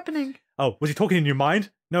not happening. Oh, was he talking in your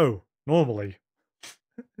mind? No, normally.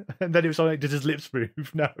 And then it was like, did his lips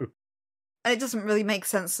move? No. And it doesn't really make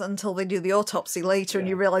sense until they do the autopsy later and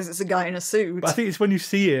you realise it's a guy in a suit. But I think it's when you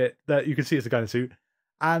see it that you can see it's a guy in a suit.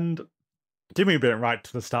 And did me a bit right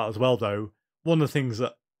to the start as well, though. One of the things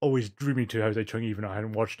that always drew me to Jose Chung, even though I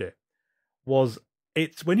hadn't watched it, was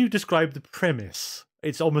it's when you describe the premise,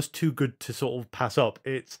 it's almost too good to sort of pass up.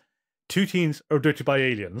 It's two teens are abducted by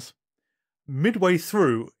aliens. Midway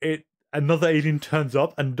through, another alien turns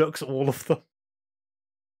up and abducts all of them.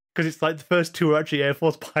 Because it's like the first two are actually Air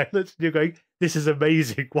Force pilots, and you're going, this is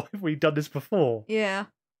amazing. Why have we done this before? Yeah.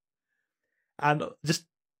 And just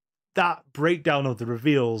that breakdown of the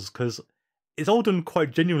reveals, because it's all done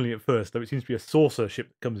quite genuinely at first, though it seems to be a saucer ship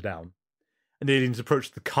that comes down. And the aliens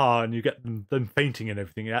approach the car, and you get them fainting and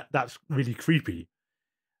everything. That's really creepy.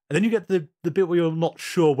 And then you get the bit where you're not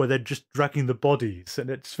sure where they're just dragging the bodies. And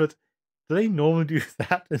it's do they normally do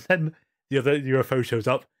that? And then the other UFO shows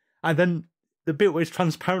up. And then the bit where it's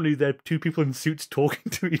transparently there are two people in suits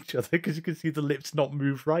talking to each other because you can see the lips not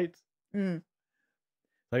move right. Mm.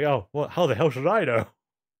 Like, oh, how the hell should I know?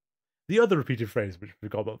 The other repeated phrase, which we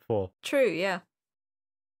got about before. True, yeah.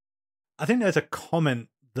 I think there's a comment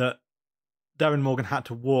that Darren Morgan had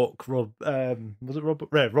to walk Rob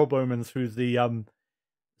Bowman through the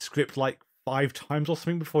script like 5 times or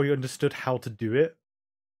something before he understood how to do it.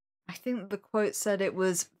 I think the quote said it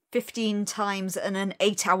was 15 times in an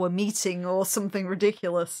 8-hour meeting or something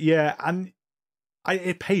ridiculous. Yeah, and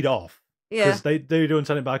it paid off. Yeah. Because they're doing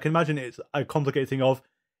something, but I can imagine it's a complicated thing of,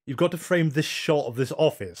 you've got to frame this shot of this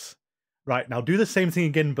office. Right, now do the same thing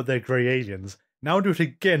again, but they're grey aliens. Now do it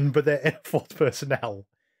again, but they're Air Force personnel.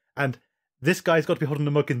 And this guy's got to be holding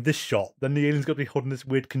a mug in this shot, then the alien's got to be holding this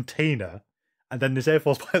weird container, and then this Air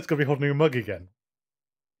Force pilot's got to be holding a mug again.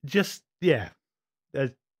 Just, yeah.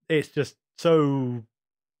 It's just so...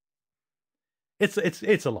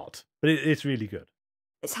 It's a lot, but it's really good.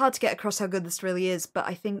 It's hard to get across how good this really is, but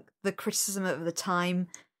I think the criticism of the time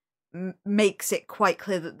makes it quite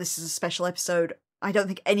clear that this is a special episode. I don't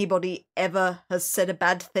think anybody ever has said a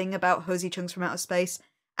bad thing about Jose Chung's From Outer Space,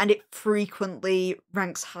 and it frequently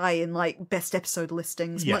ranks high in like best episode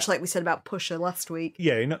listings, much like we said about Pusher last week.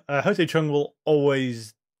 Yeah, Jose Chung will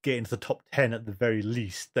always get into the top 10 at the very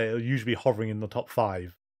least. They're usually hovering in the top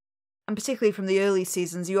 5. And particularly from the early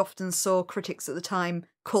seasons, you often saw critics at the time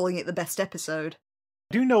calling it the best episode.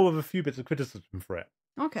 I do know of a few bits of criticism for it.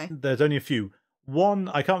 Okay. There's only a few. One,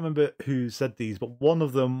 I can't remember who said these, but one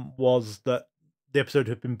of them was that the episode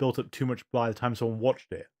had been built up too much by the time someone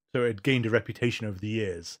watched it. So it had gained a reputation over the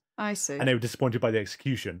years. I see. And they were disappointed by the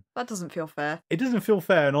execution. That doesn't feel fair. It doesn't feel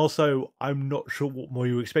fair, and also I'm not sure what more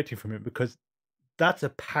you were expecting from it, because that's a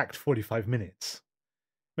packed 45 minutes.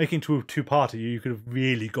 Making it to a two-parter, you could have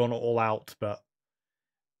really gone all out, but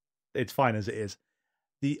it's fine as it is.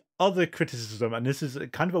 The other criticism, and this is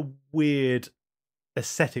kind of a weird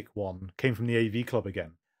aesthetic one, came from the AV Club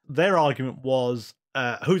again. Their argument was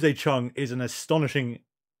Jose Chung is an astonishing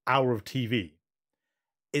hour of TV.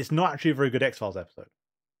 It's not actually a very good X-Files episode.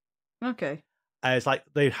 Okay. It's like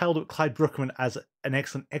they held up Clyde Bruckman as an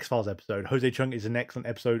excellent X-Files episode. Jose Chung is an excellent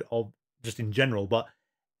episode of just in general, but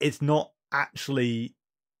it's not actually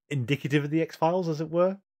indicative of the X-Files, as it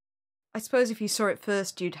were. I suppose if you saw it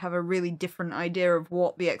first, you'd have a really different idea of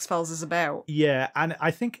what the X-Files is about. Yeah, and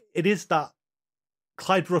I think it is that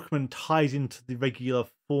Clyde Bruckman ties into the regular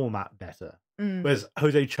format better. Whereas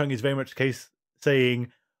Jose Chung is very much the case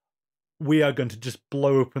saying, we are going to just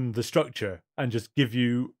blow open the structure and just give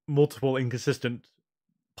you multiple inconsistent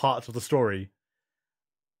parts of the story.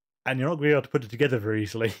 And you're not going to be able to put it together very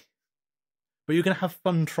easily. But you're going to have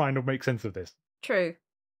fun trying to make sense of this. True.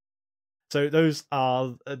 So those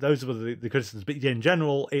were the criticisms. But yeah, in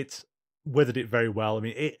general, it's weathered it very well. I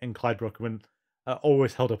mean, it and Clyde Bruckman are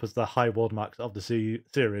always held up as the high watermarks of the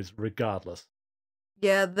series, regardless.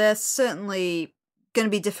 Yeah, they're certainly going to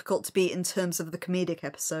be difficult to beat in terms of the comedic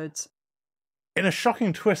episodes. In a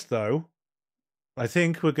shocking twist, though, I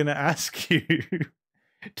think we're going to ask you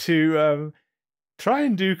to try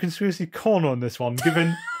and do Conspiracy Corner on this one,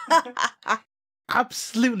 given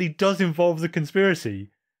absolutely does involve the conspiracy.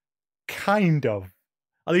 Kind of.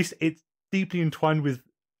 At least it's deeply entwined with...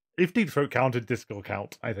 If Deep Throat counted, this will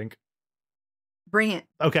count, I think. Bring it.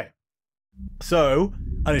 Okay. So,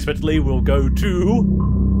 unexpectedly, we'll go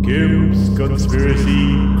to Kim's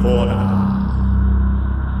Conspiracy Corner.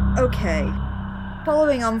 Okay.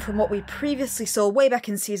 Following on from what we previously saw way back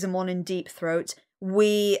in Season 1 in Deep Throat,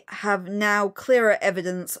 we have now clearer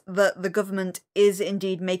evidence that the government is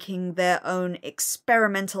indeed making their own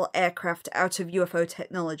experimental aircraft out of UFO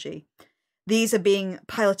technology. These are being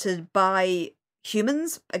piloted by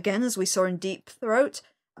humans, again, as we saw in Deep Throat.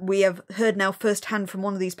 We have heard now firsthand from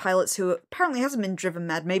one of these pilots who apparently hasn't been driven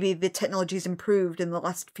mad. Maybe the technology's improved in the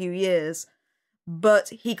last few years. But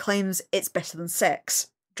he claims it's better than sex,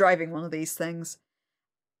 driving one of these things.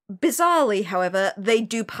 Bizarrely, however, they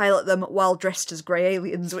do pilot them while dressed as grey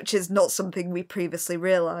aliens, which is not something we previously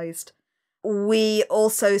realised. We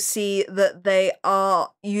also see that they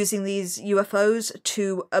are using these UFOs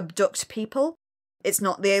to abduct people. It's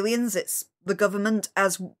not the aliens, it's the government,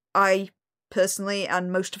 as I personally,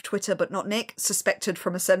 and most of Twitter, but not Nick, suspected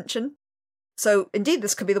from Ascension. So, indeed,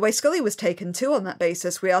 this could be the way Scully was taken too on that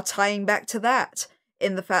basis. We are tying back to that,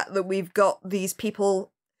 in the fact that we've got these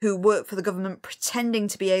people who work for the government pretending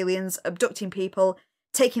to be aliens, abducting people,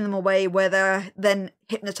 taking them away, where they're then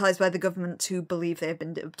hypnotised by the government to believe they have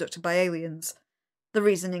been abducted by aliens. The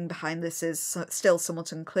reasoning behind this is still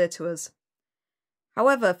somewhat unclear to us.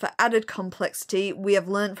 However, for added complexity, we have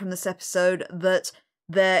learnt from this episode that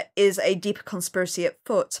there is a deeper conspiracy at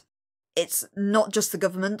foot. It's not just the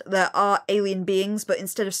government, there are alien beings, but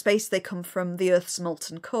instead of space they come from the Earth's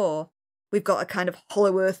molten core. We've got a kind of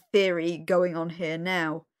hollow Earth theory going on here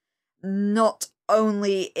now. Not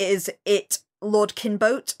only is it Lord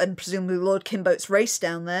Kinboat, and presumably Lord Kinboat's race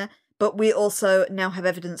down there, but we also now have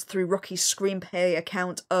evidence through Rocky's screenplay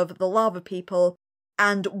account of the lava people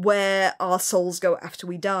and where our souls go after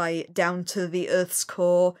we die, down to the Earth's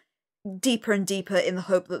core, deeper and deeper in the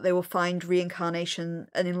hope that they will find reincarnation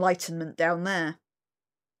and enlightenment down there.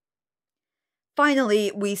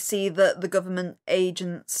 Finally, we see that the government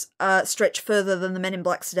agents stretch further than the Men in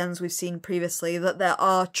Black sedans we've seen previously, that there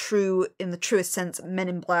are true, in the truest sense, Men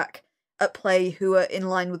in Black at play who are in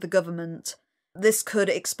line with the government. This could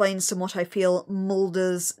explain somewhat, I feel,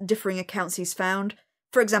 Mulder's differing accounts he's found.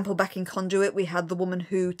 For example, back in Conduit, we had the woman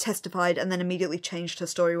who testified and then immediately changed her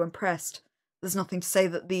story when pressed. There's nothing to say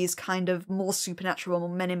that these kind of more supernatural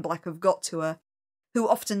Men in Black have got to her, who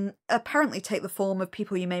often apparently take the form of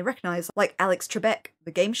people you may recognise, like Alex Trebek,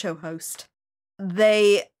 the game show host.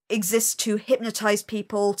 They exist to hypnotise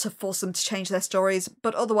people, to force them to change their stories,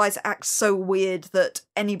 but otherwise act so weird that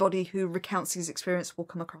anybody who recounts these experiences will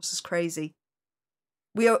come across as crazy.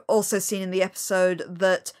 We are also seen in the episode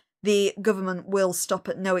that the government will stop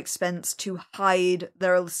at no expense to hide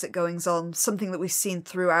their illicit goings-on, something that we've seen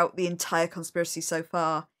throughout the entire conspiracy so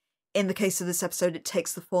far. In the case of this episode, it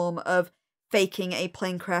takes the form of faking a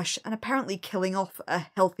plane crash and apparently killing off a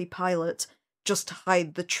healthy pilot just to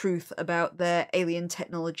hide the truth about their alien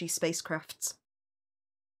technology spacecrafts.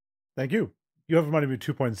 Thank you. You have reminded me of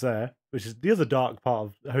 2 points there, which is the other dark part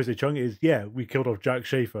of Jose Chung is, yeah, we killed off Jack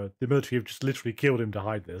Schaefer. The military have just literally killed him to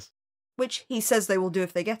hide this. Which he says they will do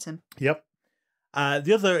if they get him. Yep.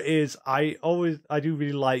 The other is, I do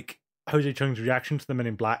really like Jose Chung's reaction to the Men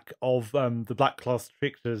in Black of the black cloth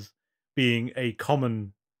tricksters being a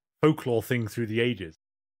common folklore thing through the ages.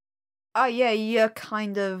 Oh yeah, you're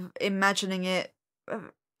kind of imagining it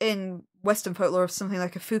in Western folklore of something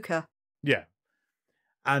like a fuka. Yeah.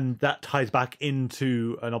 And that ties back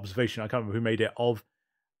into an observation, I can't remember who made it, of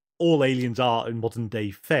all aliens are in modern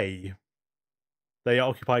day Fae. They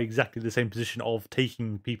occupy exactly the same position of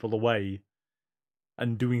taking people away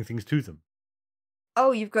and doing things to them.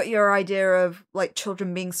 Oh, you've got your idea of, like,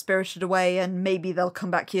 children being spirited away and maybe they'll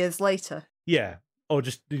come back years later. Yeah. Or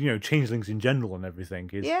just, changelings in general and everything.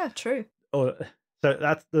 Yeah, true. So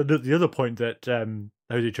that's the other point that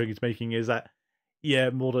Jose Chung is making is that,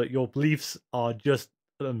 yeah, Mulder, your beliefs are just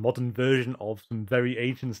a modern version of some very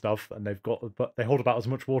ancient stuff, and they hold about as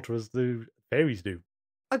much water as the fairies do.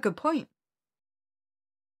 A good point.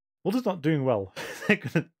 Mulder's not doing well. They're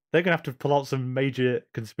gonna have to pull out some major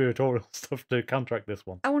conspiratorial stuff to counteract this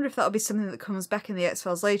one. I wonder if that'll be something that comes back in the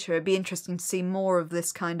X-Files later. It'd be interesting to see more of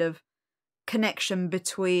this kind of connection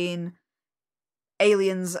between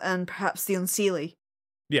aliens and perhaps the Unseelie.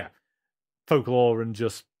 Yeah. Folklore and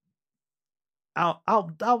just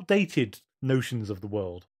outdated notions of the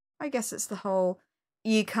world. I guess it's the whole,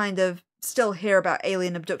 you kind of still hear about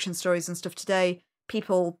alien abduction stories and stuff today.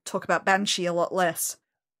 People talk about Banshee a lot less.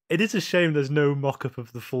 It is a shame there's no mock-up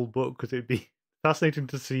of the full book, because it'd be fascinating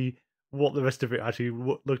to see what the rest of it actually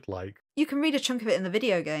looked like. You can read a chunk of it in the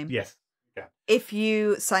video game. Yes. Yeah. If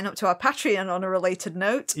you sign up to our Patreon on a related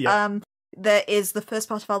note, yeah. There is the first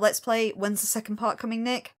part of our Let's Play. When's the second part coming,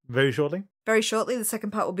 Nick? Very shortly. Very shortly. The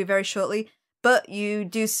second part will be very shortly. But you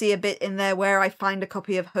do see a bit in there where I find a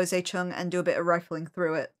copy of Jose Chung and do a bit of rifling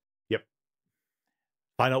through it. Yep.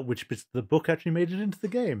 Find out which bits of the book actually made it into the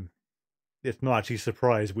game. it's not actually a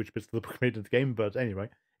surprise which bits of the book made into the game, but anyway,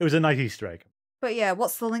 it was a nice Easter egg. But yeah,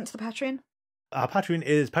 what's the link to the Patreon? Our Patreon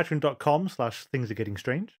is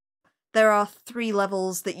patreon.com/thingsargettingstrange. There are 3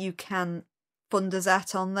 levels that you can fund us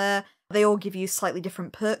at on there. They all give you slightly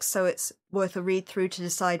different perks, so it's worth a read through to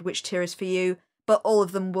decide which tier is for you. But all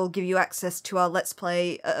of them will give you access to our Let's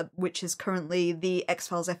Play, which is currently the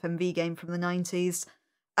X-Files FMV game from the 90s.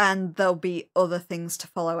 And there'll be other things to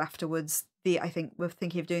follow afterwards. I think we're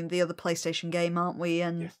thinking of doing the other PlayStation game, aren't we?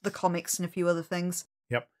 And the comics and a few other things.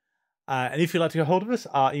 Yep. And if you'd like to get hold of us,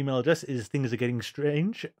 our email address is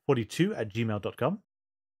thingsargettingstrange42@gmail.com.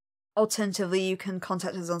 Alternatively, you can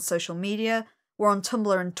contact us on social media. We're on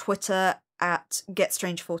Tumblr and Twitter at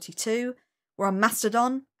GetStrange42. We're on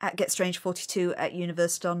Mastodon at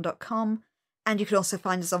GetStrange42@universedon.com. And you can also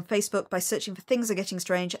find us on Facebook by searching for Things Are Getting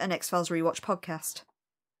Strange and X-Files Rewatch Podcast.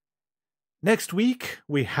 Next week,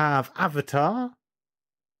 we have Avatar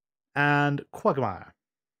and Quagmire.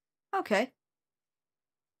 Okay.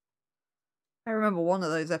 I remember one of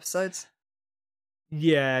those episodes.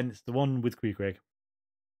 Yeah, and it's the one with Queequeg.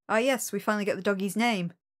 Ah, yes, we finally get the doggy's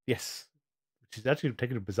name. Yes. Which is actually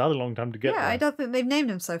taking a bizarrely long time to get there. I don't think they've named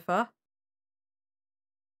him so far.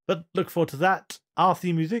 But look forward to that. Our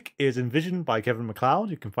theme music is Envision by Kevin MacLeod.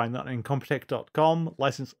 You can find that on Incompetech.com,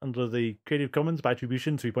 licensed under the Creative Commons by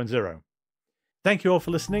Attribution 3.0. Thank you all for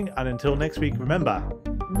listening, and until next week, remember...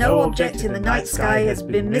 No object in the night sky has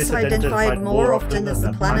been misidentified more often as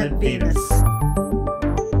the planet Venus.